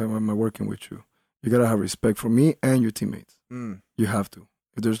why am I working with you? You gotta have respect for me and your teammates. Mm. You have to.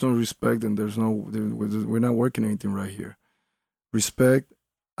 If there's no respect, then we're not working anything right here. Respect.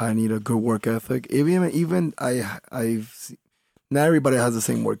 I need a good work ethic. Even not everybody has the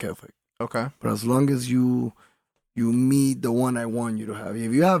same work ethic. Okay. But as long as you meet the one I want you to have.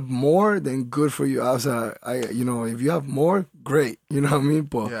 If you have more, then good for you. If you have more, great. You know what I mean?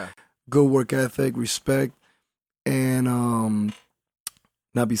 But Yeah. good work ethic, respect, and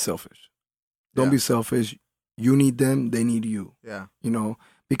not be selfish. Don't Yeah. be selfish. You need them, they need you. Yeah.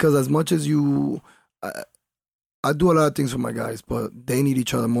 Because as much as I do a lot of things for my guys, but they need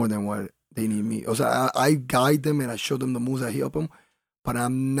each other more than what they need me. I guide them and I show them the moves, I help them, but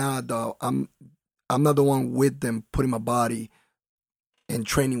I'm not the one with them putting my body and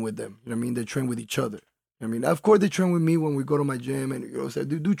training with them. You know what I mean? They train with each other. I mean, of course they train with me when we go to my gym, and they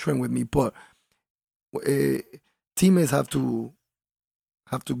do train with me, but teammates have to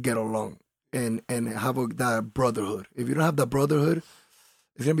get along and have that brotherhood. If you don't have that brotherhood,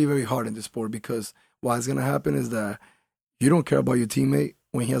 it's gonna be very hard in this sport, because what's gonna happen is that you don't care about your teammate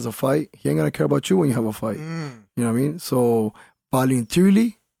when he has a fight. He ain't gonna care about you when you have a fight. Mm. You know what I mean? So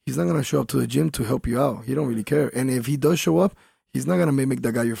voluntarily, he's not gonna show up to the gym to help you out. He don't really care. And if he does show up, he's not gonna mimic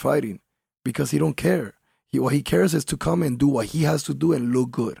the guy you're fighting, because he don't care. What he cares is to come and do what he has to do and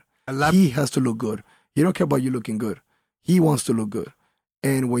look good. He has to look good. He don't care about you looking good. He wants to look good.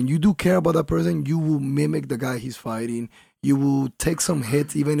 And when you do care about that person, you will mimic the guy he's fighting. You will take some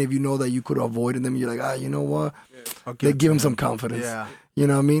hits, even if you know that you could avoid them. You're like, you know what? They give him some confidence. Yeah. You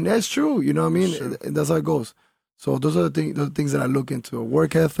know what I mean? That's true. You know what I mean? Sure. And that's how it goes. So those are the things that I look into: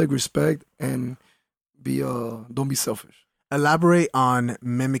 work ethic, respect, and don't be selfish. Elaborate on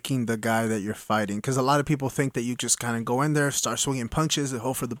mimicking the guy that you're fighting, because a lot of people think that you just kind of go in there, start swinging punches, and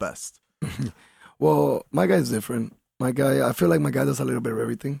hope for the best. Well, my guy's different. I feel like my guy does a little bit of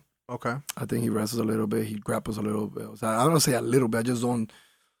everything. Okay. I think he wrestles a little bit. He grapples a little bit. So I don't say a little bit. I just don't.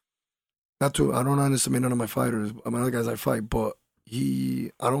 I don't underestimate none of my fighters. I mean, other guys I fight, but I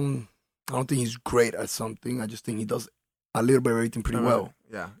don't think he's great at something. I just think he does a little bit of everything pretty well.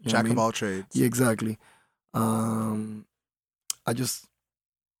 Yeah. You know Jack what I mean? of all trades. Yeah, exactly. I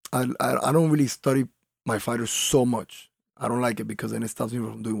don't really study my fighters so much. I don't like it, because then it stops me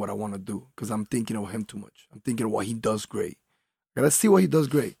from doing what I want to do, because I'm thinking of him too much. I'm thinking of what he does great. I gotta see what he does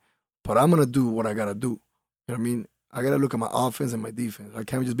great, but I'm gonna do what I gotta do. You know what I mean? I gotta look at my offense and my defense. I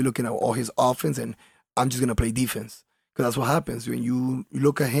can't just be looking at all his offense and I'm just gonna play defense, because that's what happens when you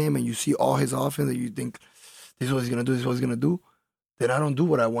look at him and you see all his offense and you think this is what he's gonna do, this is what he's gonna do. Then I don't do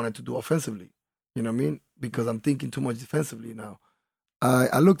what I wanted to do offensively. You know what I mean? Because I'm thinking too much defensively now.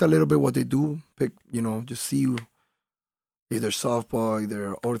 I looked a little bit what they do. Just see either southpaw,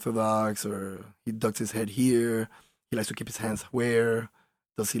 either orthodox, or he ducks his head here. He likes to keep his hands where.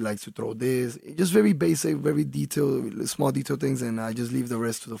 Does he like to throw this? Just very basic, very detailed, small detail things, and I just leave the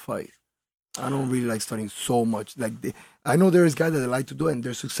rest to the fight. I don't really like studying so much. I know there's guys that like to do it, and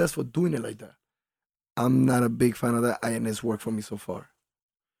they're successful doing it like that. I'm not a big fan of that, and it's worked for me so far.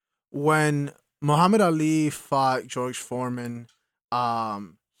 When Muhammad Ali fought George Foreman,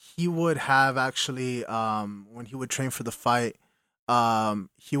 he would have actually, when he would train for the fight,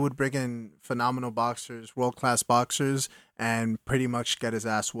 he would bring in phenomenal boxers, world-class boxers, and pretty much get his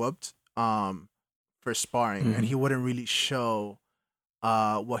ass whooped for sparring. Mhm. And he wouldn't really show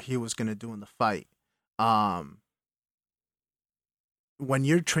what he was going to do in the fight. When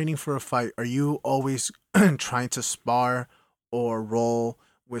you're training for a fight, are you always trying to spar or roll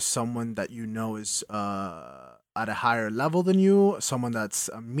with someone that you know is at a higher level than you, someone that's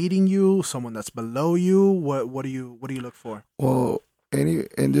meeting you, someone that's below you? What do you look for? Well,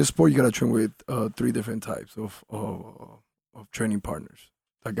 in this sport, you gotta train with 3 different types of training partners: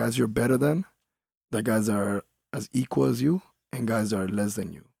 the guys you're better than, the guys that are as equal as you, and guys that are less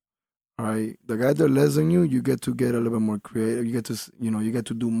than you. All right, the guys that are less than you, you get to get a little bit more creative. You get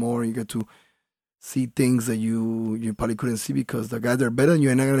to do more. You get to see things that you probably couldn't see, because the guys that are better than you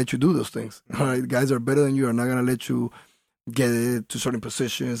are not gonna let you do those things. All right, guys that are better than you are not gonna let you get it to certain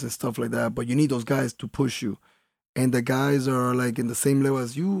positions and stuff like that. But you need those guys to push you. And the guys are like in the same level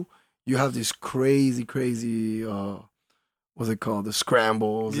as you. You have this crazy, what's it called? The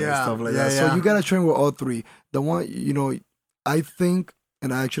scrambles and stuff like that. Yeah. So you gotta train with all 3. The one, I think,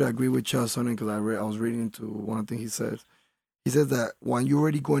 and I actually agree with Chael Sonnen, because I was reading into one of the things he says. He says that when you're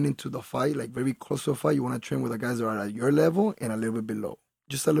already going into the fight, like very close to a fight, you want to train with the guys that are at your level and a little bit below.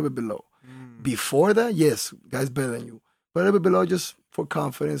 Just a little bit below. Before that, yes, guys better than you. But a little bit below, just for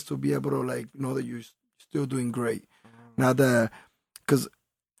confidence, to be able to know that you're still doing great. Not that, because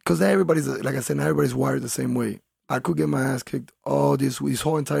everybody's, like I said, not everybody's wired the same way. I could get my ass kicked all this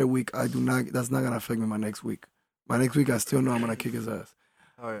whole entire week. That's not gonna affect me my next week. My next week, I still know I'm gonna kick his ass.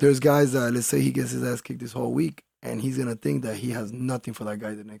 Oh, yeah. There's guys that, let's say he gets his ass kicked this whole week, and he's gonna think that he has nothing for that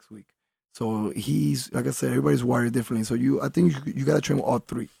guy the next week. So he's, like I said, everybody's wired differently. So I think you gotta train with all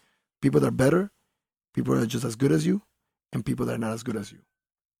three: people that are better, people that are just as good as you, and people that are not as good as you.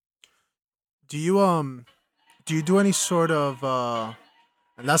 Do you do any sort of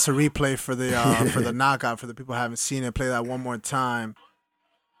and that's a replay for the for the knockout for the people who haven't seen it. Play that one more time.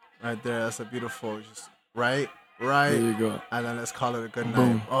 Right there, that's a beautiful, just right. There you go. And then let's call it a good night.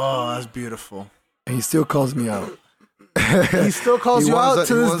 Boom. Oh, that's beautiful. And he still calls me out. He still calls you out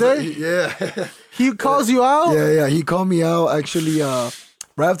to this day? Yeah. He calls you out? Yeah. He called me out. Actually,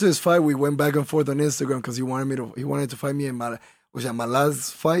 right after his fight, we went back and forth on Instagram because he wanted to fight me in my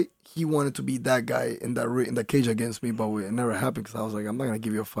last fight. He wanted to be that guy in the cage against me, but it never happened because I was like, I'm not gonna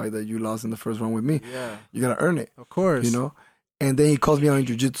give you a fight that you lost in the first round with me. Yeah, you gotta earn it, of course. You know. And then he calls me out in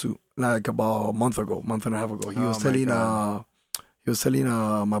jiu-jitsu like about a month and a half ago. He was telling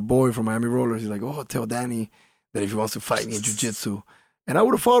my boy from Miami Rollers. He's like, oh, tell Danny that if he wants to fight me in jiu-jitsu, and I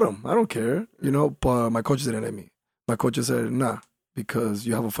would have fought him. I don't care, you know. But my coach didn't let me. My coach said, nah, because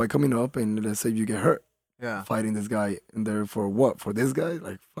you have a fight coming up, and let's say you get hurt. Yeah, fighting this guy, and there for what? For this guy?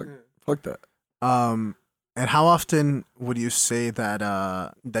 Like fuck that. And how often would you say that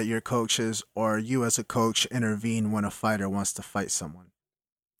that your coaches or you as a coach intervene when a fighter wants to fight someone?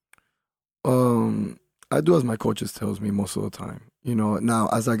 I do as my coaches tells me most of the time. You know, now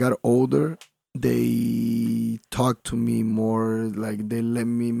as I got older, they talk to me more. Like they let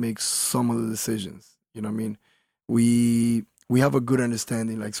me make some of the decisions. You know what I mean? We have a good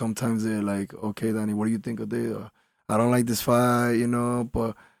understanding. Like sometimes they're like, okay, Danny, what do you think of this? I don't like this fight, you know,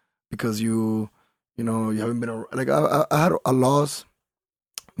 but because you haven't been like I had a loss,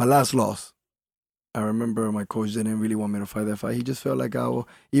 my last loss. I remember my coach didn't really want me to fight that fight. He just felt like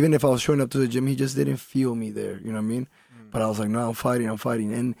even if I was showing up to the gym, he just didn't feel me there. You know what I mean? But I was like, no, I'm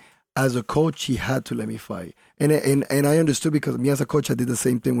fighting. And as a coach, he had to let me fight. And I understood because me as a coach, I did the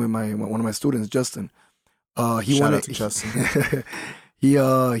same thing with one of my students, Justin. Shout out to Justin. He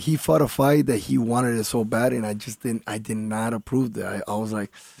fought a fight that he wanted it so bad, and I did not approve that. I was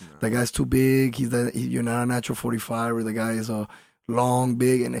like, that guy's too big. You're not a natural 45, or the guy is long,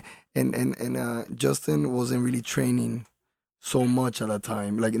 big, and Justin wasn't really training so much at that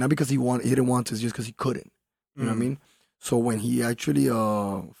time. Like not because he didn't want to, it's just because he couldn't. You know what I mean? So when he actually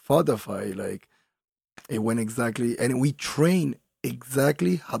fought the fight, like it went exactly, and we trained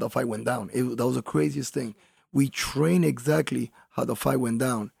exactly how the fight went down. That was the craziest thing. We trained exactly how the fight went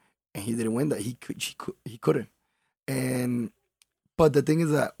down, and he didn't win that. He couldn't. But the thing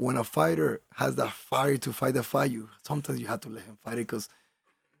is that when a fighter has that fire to fight the fight, sometimes you have to let him fight it because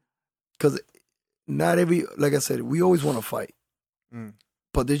not every, like I said, we always want to fight,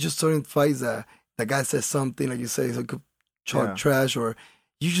 but there's just certain fights that the guy says something, like you say, so could talk trash, or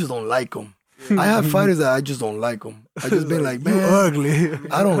you just don't like him. I have fighters that I just don't like them. I just been like, man, ugly.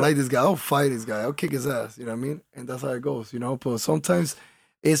 I don't like this guy. I'll fight this guy. I'll kick his ass. You know what I mean? And that's how it goes. You know. But sometimes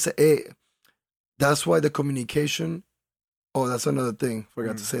that's why the communication. Oh, that's another thing.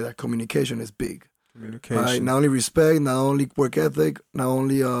 Forgot to say that communication is big. Communication. Right? Not only respect, not only work ethic, not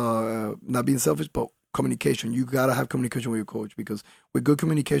only not being selfish, but communication. You gotta have communication with your coach, because with good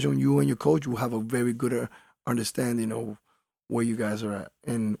communication, you and your coach will have a very good understanding of where you guys are at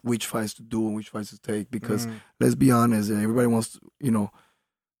and which fights to do and which fights to take. Because let's be honest, everybody wants to, you know,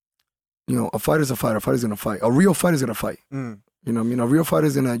 a fighter's a fighter. A fighter's gonna fight. A real fighter's gonna fight. You know what I mean? A real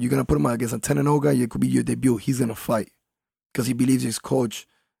fighter's you're gonna put him against a 10-0 guy. It could be your debut. He's gonna fight because he believes his coach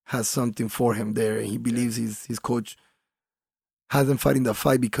has something for him there, and he believes his coach has him fighting the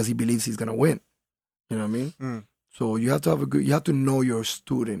fight because he believes he's gonna win. You know what I mean? So you have to have you have to know your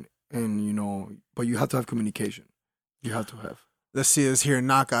student, and but you have to have communication. You have to have. Let's see this here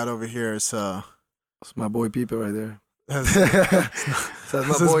knockout over here. It's my boy Pipe right there. That's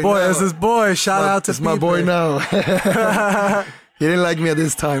his boy. Shout out to Pipe. My boy now. He didn't like me at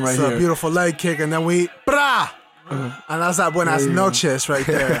this time right here. It's a beautiful leg kick, and then we and that's that buenas noches right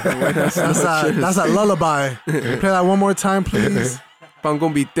there. That's that lullaby. Play that one more time, please. Pan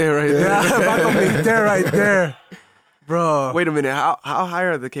con Vite right there. Yeah, Pan con Vite right there. Bro. Wait a minute. How high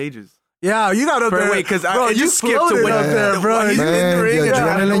are the cages? Yeah, you got up there. Wait, because you skipped to up there, bro. He's in the ring. The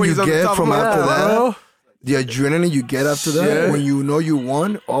adrenaline you get from after that. The adrenaline you get after that, when you know you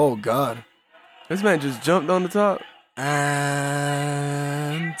won. Oh God. This man just jumped on the top.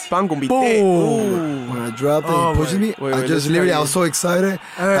 And boom. When I dropped it, he pushes me. I was so excited.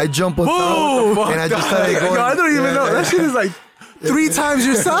 I jump on top, and I just started going. I don't even know. That shit is like 3 times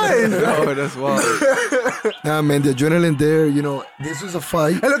your size. Oh, that's wild. Nah, man, the adrenaline there, you know, this was a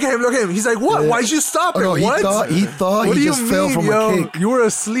fight. Hey, look at him. He's like, what? Yeah. Why'd you stop it? No, What? he thought What do he you just fell mean, from yo? a kick. You were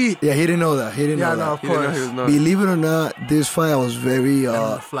asleep. Yeah, he didn't know that. He didn't Yeah, know no, that. of He didn't know course. he was not. Believe it or not, this fight I was very And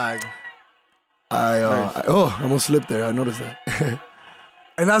the flag. I almost slipped there. I noticed that.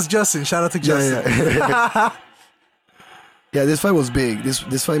 And that's Justin. Shout out to Justin. Yeah. Yeah, this fight was big.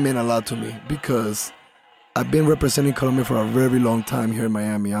 This fight meant a lot to me because I've been representing Colombia for a very long time here in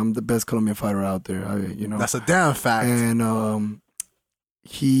Miami. I'm the best Colombian fighter out there. That's a damn fact. And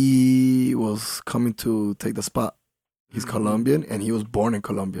he was coming to take the spot. He's Colombian, and he was born in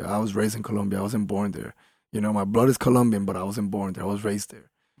Colombia. I was raised in Colombia. I wasn't born there. You know, my blood is Colombian, but I wasn't born there. I was raised there.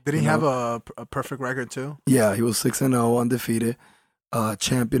 Did he you have know? a perfect record too? Yeah, he was 6-0, undefeated,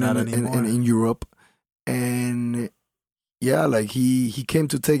 champion Not in anymore. Europe, and yeah, like he came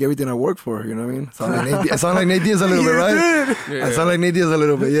to take everything I worked for. You know what I mean? I sound like Nate Diaz a little bit, right? Yeah. I sound like Nate Diaz a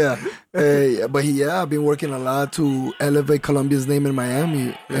little bit, yeah. But I've been working a lot to elevate Colombia's name in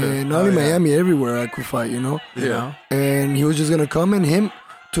Miami, and not only Miami, everywhere I could fight. You know, You know? and he was just gonna come, and him,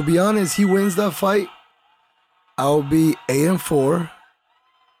 to be honest, he wins that fight, I'll be 8-4.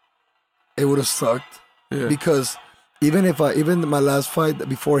 It would have sucked. Yeah. Because even my last fight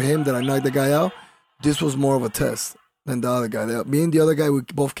before him that I knocked the guy out, this was more of a test than the other guy. Me and the other guy, we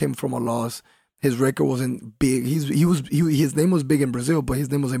both came from a loss. His record wasn't big. His name was big in Brazil, but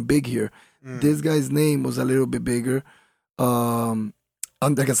his name wasn't big here. This guy's name was a little bit bigger. Like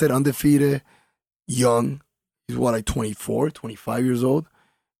I said, undefeated, young. He's like 24, 25 years old.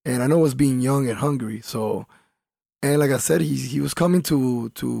 And I know it's being young and hungry, so. And like I said, he was coming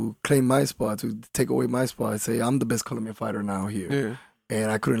to claim my spot, to take away my spot. I say, I'm the best Colombian fighter now here. Yeah. And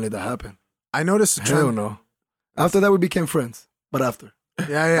I couldn't let that happen. I noticed the Hell trend. no. After that, we became friends. But after. I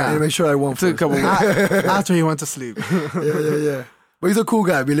Yeah. make sure I won Took a first. couple After he went to sleep. Yeah. But he's a cool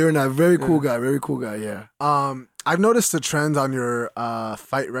guy, believe it or not. Very cool guy, yeah. I've noticed the trend on your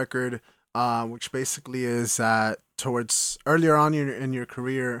fight record, which basically is that towards earlier on in your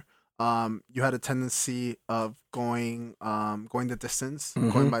career, you had a tendency of going the distance,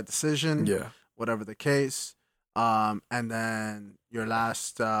 going by decision, Yeah. whatever the case. And then your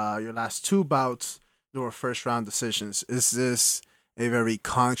last 2 bouts, they were first round decisions. Is this a very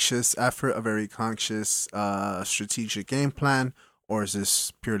conscious effort, a very conscious strategic game plan, or is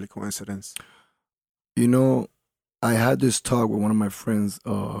this purely coincidence? You know, I had this talk with one of my friends,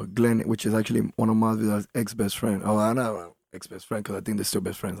 Glenn, which is actually one of Masvidal's ex-best friend. Oh, I'm not ex-best friend because I think they're still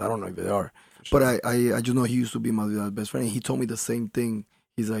best friends. I don't know if they are. But I just know he used to be Masvidal's best friend. And he told me the same thing.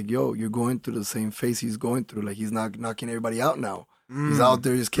 He's like, yo, you're going through the same phase he's going through. Like, he's not knocking everybody out now. He's out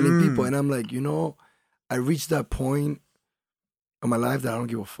there just killing people. And I'm like, you know, I reached that point in my life that I don't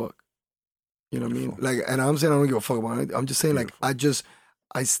give a fuck. You know what I mean? Like, and I'm saying I don't give a fuck about it. I'm just saying, like,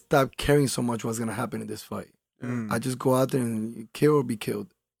 I stopped caring so much what's going to happen in this fight. I just go out there and kill or be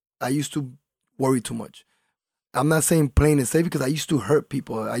killed. I used to worry too much. I'm not saying plain and safe because I used to hurt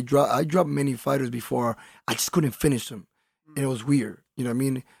people. I dropped many fighters before. I just couldn't finish them. And it was weird. You know what I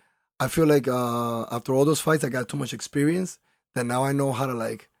mean? I feel like after all those fights, I got too much experience that now I know how to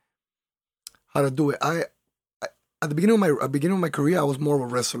do it. At the beginning of my career, I was more of a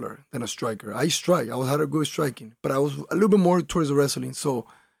wrestler than a striker. I strike. I had a good striking, but I was a little bit more towards the wrestling. So,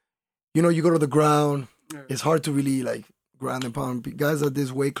 you know, you go to the ground. It's hard to really like ground and pound. Guys at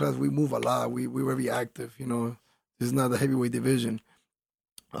this weight class, we move a lot. We're very active. You know, it's not the heavyweight division.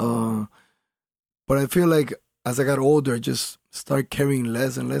 But I feel like as I got older, I just start caring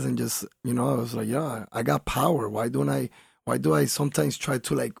less and less, and just, you know, I was like, yeah, I got power. Why do I sometimes try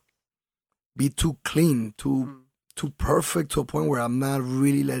to like be too clean, too perfect to a point where I'm not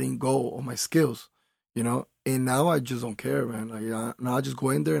really letting go of my skills, you know? And now I just don't care, man. Like, now I just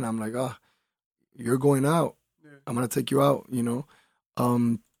go in there and I'm like, you're going out. I'm gonna take you out, you know.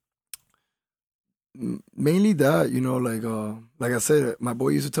 Mainly that, you know, like I said, my boy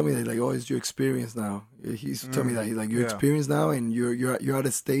used to tell me that, like, oh, it's your experience now. He used to tell me that. He's like, you're experienced now, and you're at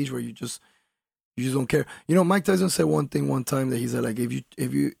a stage where you just don't care. You know, Mike Tyson said one thing one time that he said, like, if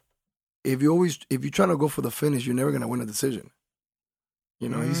you're trying to go for the finish, you're never gonna win a decision. You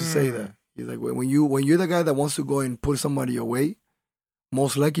know, he used to say that. He's like, when you're the guy that wants to go and put somebody away,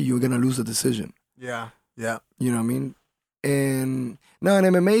 most likely you're gonna lose a decision. Yeah. You know what I mean? And now in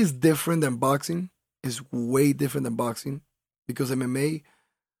MMA is different than boxing. It's way different than boxing, because MMA,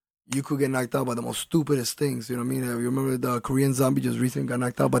 you could get knocked out by the most stupidest things. You know what I mean? You remember the Korean Zombie just recently got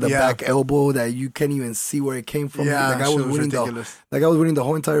knocked out by the back elbow that you can't even see where it came from. Yeah, That guy was ridiculous. That guy was winning the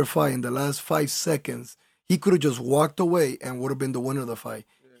whole entire fight. In the last 5 seconds, he could have just walked away and would have been the winner of the fight.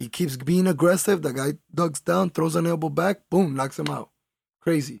 He keeps being aggressive. The guy ducks down, throws an elbow back, boom, knocks him out.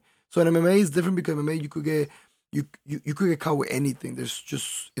 Crazy. So in MMA, it's different because MMA, you could get caught with anything.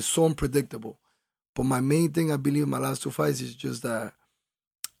 It's so unpredictable. But my main thing, I believe, in my last 2 fights is just that,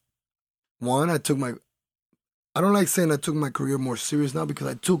 one, I don't like saying I took my career more serious now because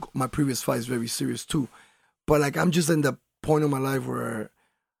I took my previous fights very serious too. But like I'm just in the point of my life where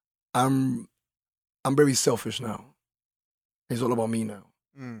I'm very selfish now. It's all about me now.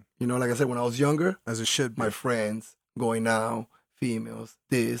 You know, like I said, when I was younger, as it should be. My friends, going out, females,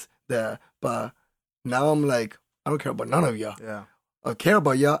 this, that. But now I'm like, I don't care about none of y'all. Yeah. I care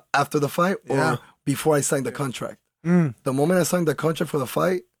about y'all after the fight or before I sign the contract. The moment I sign the contract for the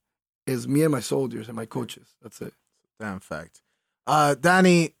fight is me and my soldiers and my coaches. That's it. Damn fact.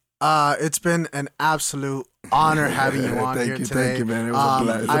 Danny, it's been an absolute honor having you on here today. Thank you, man. It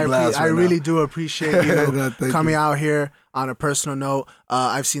was a blast. I really do appreciate you coming out here. On a personal note,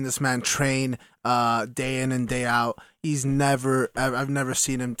 I've seen this man train day in and day out. I've never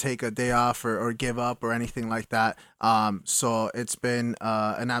seen him take a day off or give up or anything like that. So it's been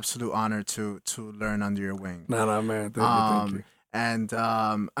an absolute honor to learn under your wing. No, man. Thank you. And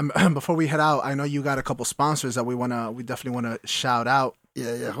before we head out, I know you got a couple sponsors that we definitely want to shout out.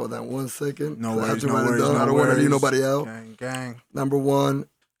 Yeah. Hold on 1 second. No worries. I don't want to leave nobody out. Gang. Number one,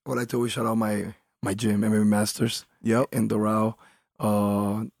 I would like to always shout out my gym, MMA Masters. Yep. In Doral.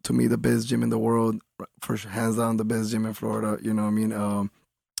 To me, the best gym in the world. First, hands down, the best gym in Florida. You know what I mean?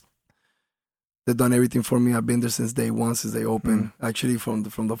 They've done everything for me. I've been there since day one, since they opened. Actually, from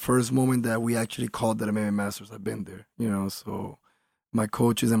the first moment that we actually called the MMA Masters, I've been there. You know, so my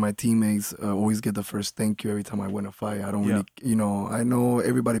coaches and my teammates always get the first thank you every time I win a fight. I don't really, you know, I know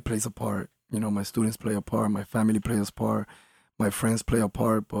everybody plays a part. You know, my students play a part, my family plays a part, my friends play a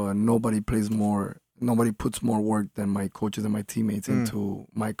part, but nobody puts more work than my coaches and my teammates into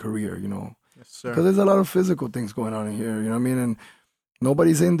my career, you know. Yes, sir. Because there's a lot of physical things going on in here, you know what I mean? And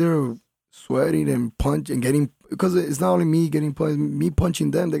nobody's in there sweating and punching and getting, because it's not only me getting punched, me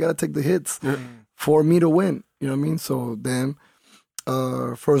punching them. They got to take the hits for me to win, you know what I mean? So, them,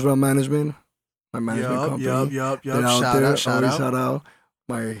 First Round Management, my management company. Yup. Shout out.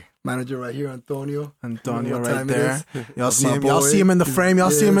 My manager right here, Antonio. Antonio right there. Y'all see him. Y'all see him in the frame. Y'all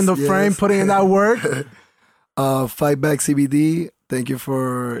see him in the frame putting in that work. Fight Back CBD. Thank you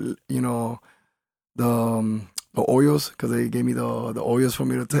for, you know, the Oreos, because they gave me the Oreos for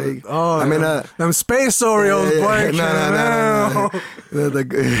me to take. Oh, I mean, them space Oreos, boy.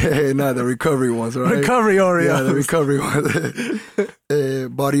 No, the recovery ones, right? Recovery Oreos. Yeah, the recovery ones.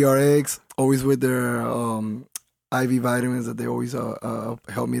 Body RX, always with their IV vitamins that they always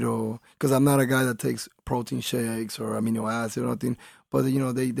help me to, because I'm not a guy that takes protein shakes or amino acid or nothing, but you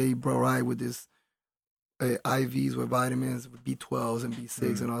know they provide with this IVs with vitamins, with B12s and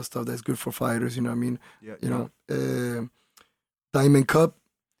B6 and all that stuff that's good for fighters. You know what I mean? Yeah. You know, Diamond Cup.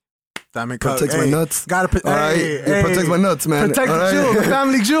 Protects my nuts. It protects my nuts, man. Protect the jewels, the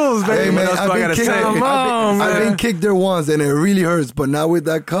family jewels, baby. Hey, man, I've been kicked there once, and it really hurts. But now with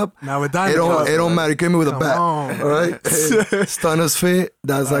that cup, with Diamond it don't matter. Came me with a bat. All right, Stunner's Fit.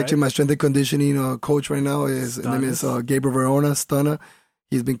 That's actually my strength and conditioning coach right now. His name is Gabriel Verona. Stunner.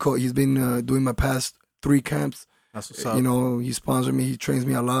 He's been doing my past 3 camps. That's what's up. You know, he sponsored me. He trains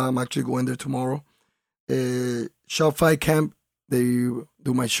me a lot. I'm actually going there tomorrow. Shop Fight Camp. They do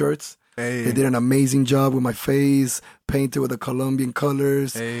my shirts. Hey. They did an amazing job with my face, painted with the Colombian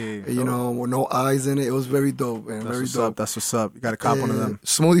colors. You know, with no eyes in it. It was very dope, man. That's what's up. You got to cop one of them.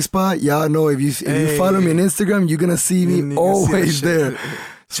 Smoothie Spot. Y'all know if you follow me on Instagram, you're gonna see me always there.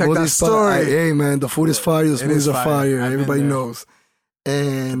 Check Smoothie that story. Hey man, the food is fire. The smoothies are fire. Everybody knows.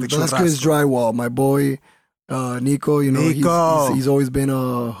 And Velasquez Drywall, my boy. Nico, you know, he's always been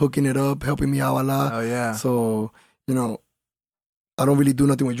hooking it up, helping me out a lot. Oh yeah. So, you know, I don't really do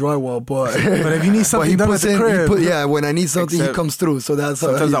nothing with drywall, but if you need something done at the crib, when I need something, he comes through. So that's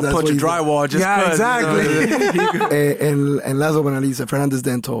sometimes I'll punch a drywall just exactly. And last but not least, Fernandez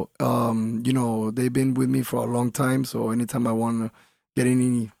Dental. You know, they've been with me for a long time. So anytime I want to get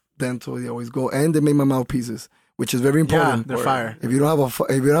any dental, they always go, and they make my mouthpieces, which is very important. Yeah, they're fire. If you don't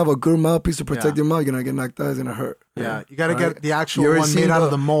have a good mouthpiece to protect your mouth, you're gonna get knocked out. It's gonna hurt. Yeah, you gotta get the actual one made out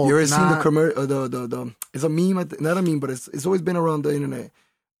of the mold. You ever seen the commercial? The it's a meme, not a meme, but it's always been around the internet.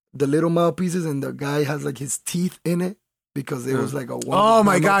 The little mouthpieces, and the guy has like his teeth in it because it was like a. Oh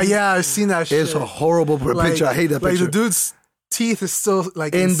my god! Yeah, I've seen that shit. It's a horrible picture. I hate that picture. Like the dude's teeth is still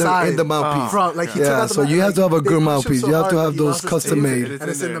like in inside the mouthpiece. He took out so you have to have a good mouthpiece. You have to have those custom made, and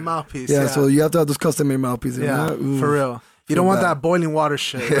it's in the mouthpiece. Yeah, so you have to have those custom made mouthpieces. Yeah, for real. You don't want that boiling water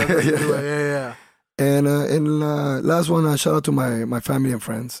shit. Yeah. And last one, shout out to my family and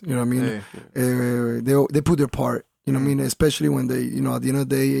friends. You know what I mean? They put their part. You know what I mean? Especially when they, you know, at the end of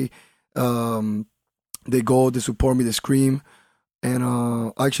the day, they go, they support me, they scream.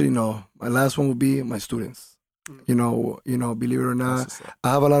 And actually, no, my last one would be my students. You know, believe it or not,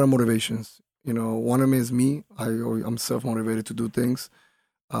 I have a lot of motivations. You know, one of them is me. I'm self-motivated to do things.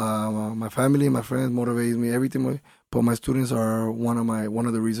 My family, my friends motivate me, everything. But my students are one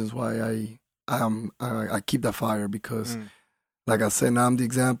of the reasons why I keep that fire, because, like I said, now I'm the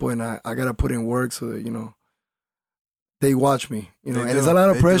example, and I gotta put in work so that, you know, they watch me. You know, and it's a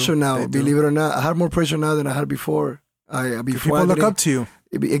lot of pressure now. Believe it or not, I have more pressure now than I had before. People look up to you.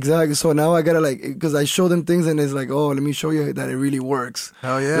 Exactly. So now I gotta, because I show them things, and it's like, oh, let me show you that it really works.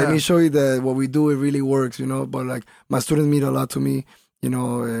 Hell yeah. Let me show you that what we do, it really works. You know, but like my students mean a lot to me. You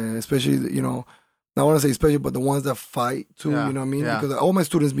know, especially, you know, I want to say especially, but the ones that fight too, you know what I mean? Yeah. Because all my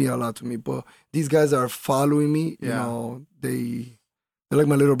students mean a lot to me. But these guys that are following me, you know, they're like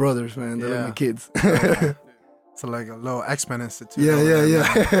my little brothers, man. They're like my kids. So like a little X-Men Institute. Yeah.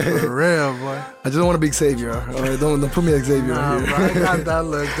 For real, boy. I just don't want to be Xavier. All right, don't put me as Xavier here. Bro, I got that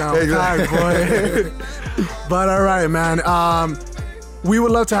look down pat, boy. But all right, man. We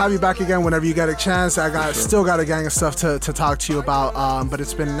would love to have you back again whenever you get a chance. Still got a gang of stuff to talk to you about, but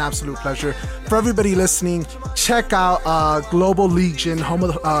it's been an absolute pleasure. For everybody listening, check out Global Legion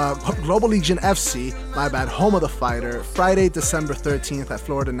FC, my bad, Home of the Fighter, Friday, December 13th at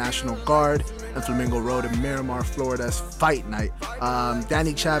Florida National Guard and Flamingo Road in Miramar, Florida's Fight Night.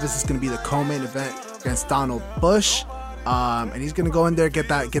 Danny Chavez is going to be the co-main event against Donald Bush, and he's going to go in there get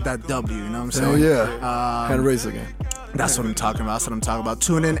that W. You know what I'm saying? Oh yeah, hand raise again. That's what I'm talking about.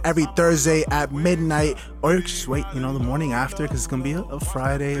 Tune in every Thursday at midnight, or just wait, you know, the morning after, because it's gonna be a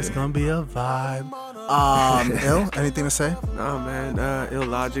Friday. It's gonna be a vibe. Ill, anything to say? No, man.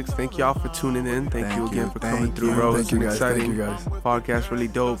 Illogics, thank y'all for tuning in. Thank you again for coming through, bro. It's an exciting podcast, really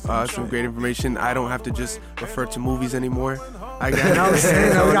dope. Some great information. I don't have to just refer to movies anymore. I got we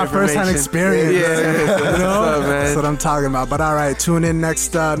got first-hand experience. That's what I'm talking about. But all right, tune in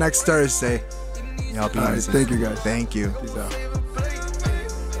next Thursday. Y'all be easy. Thank you, guys. Thank you. Peace out.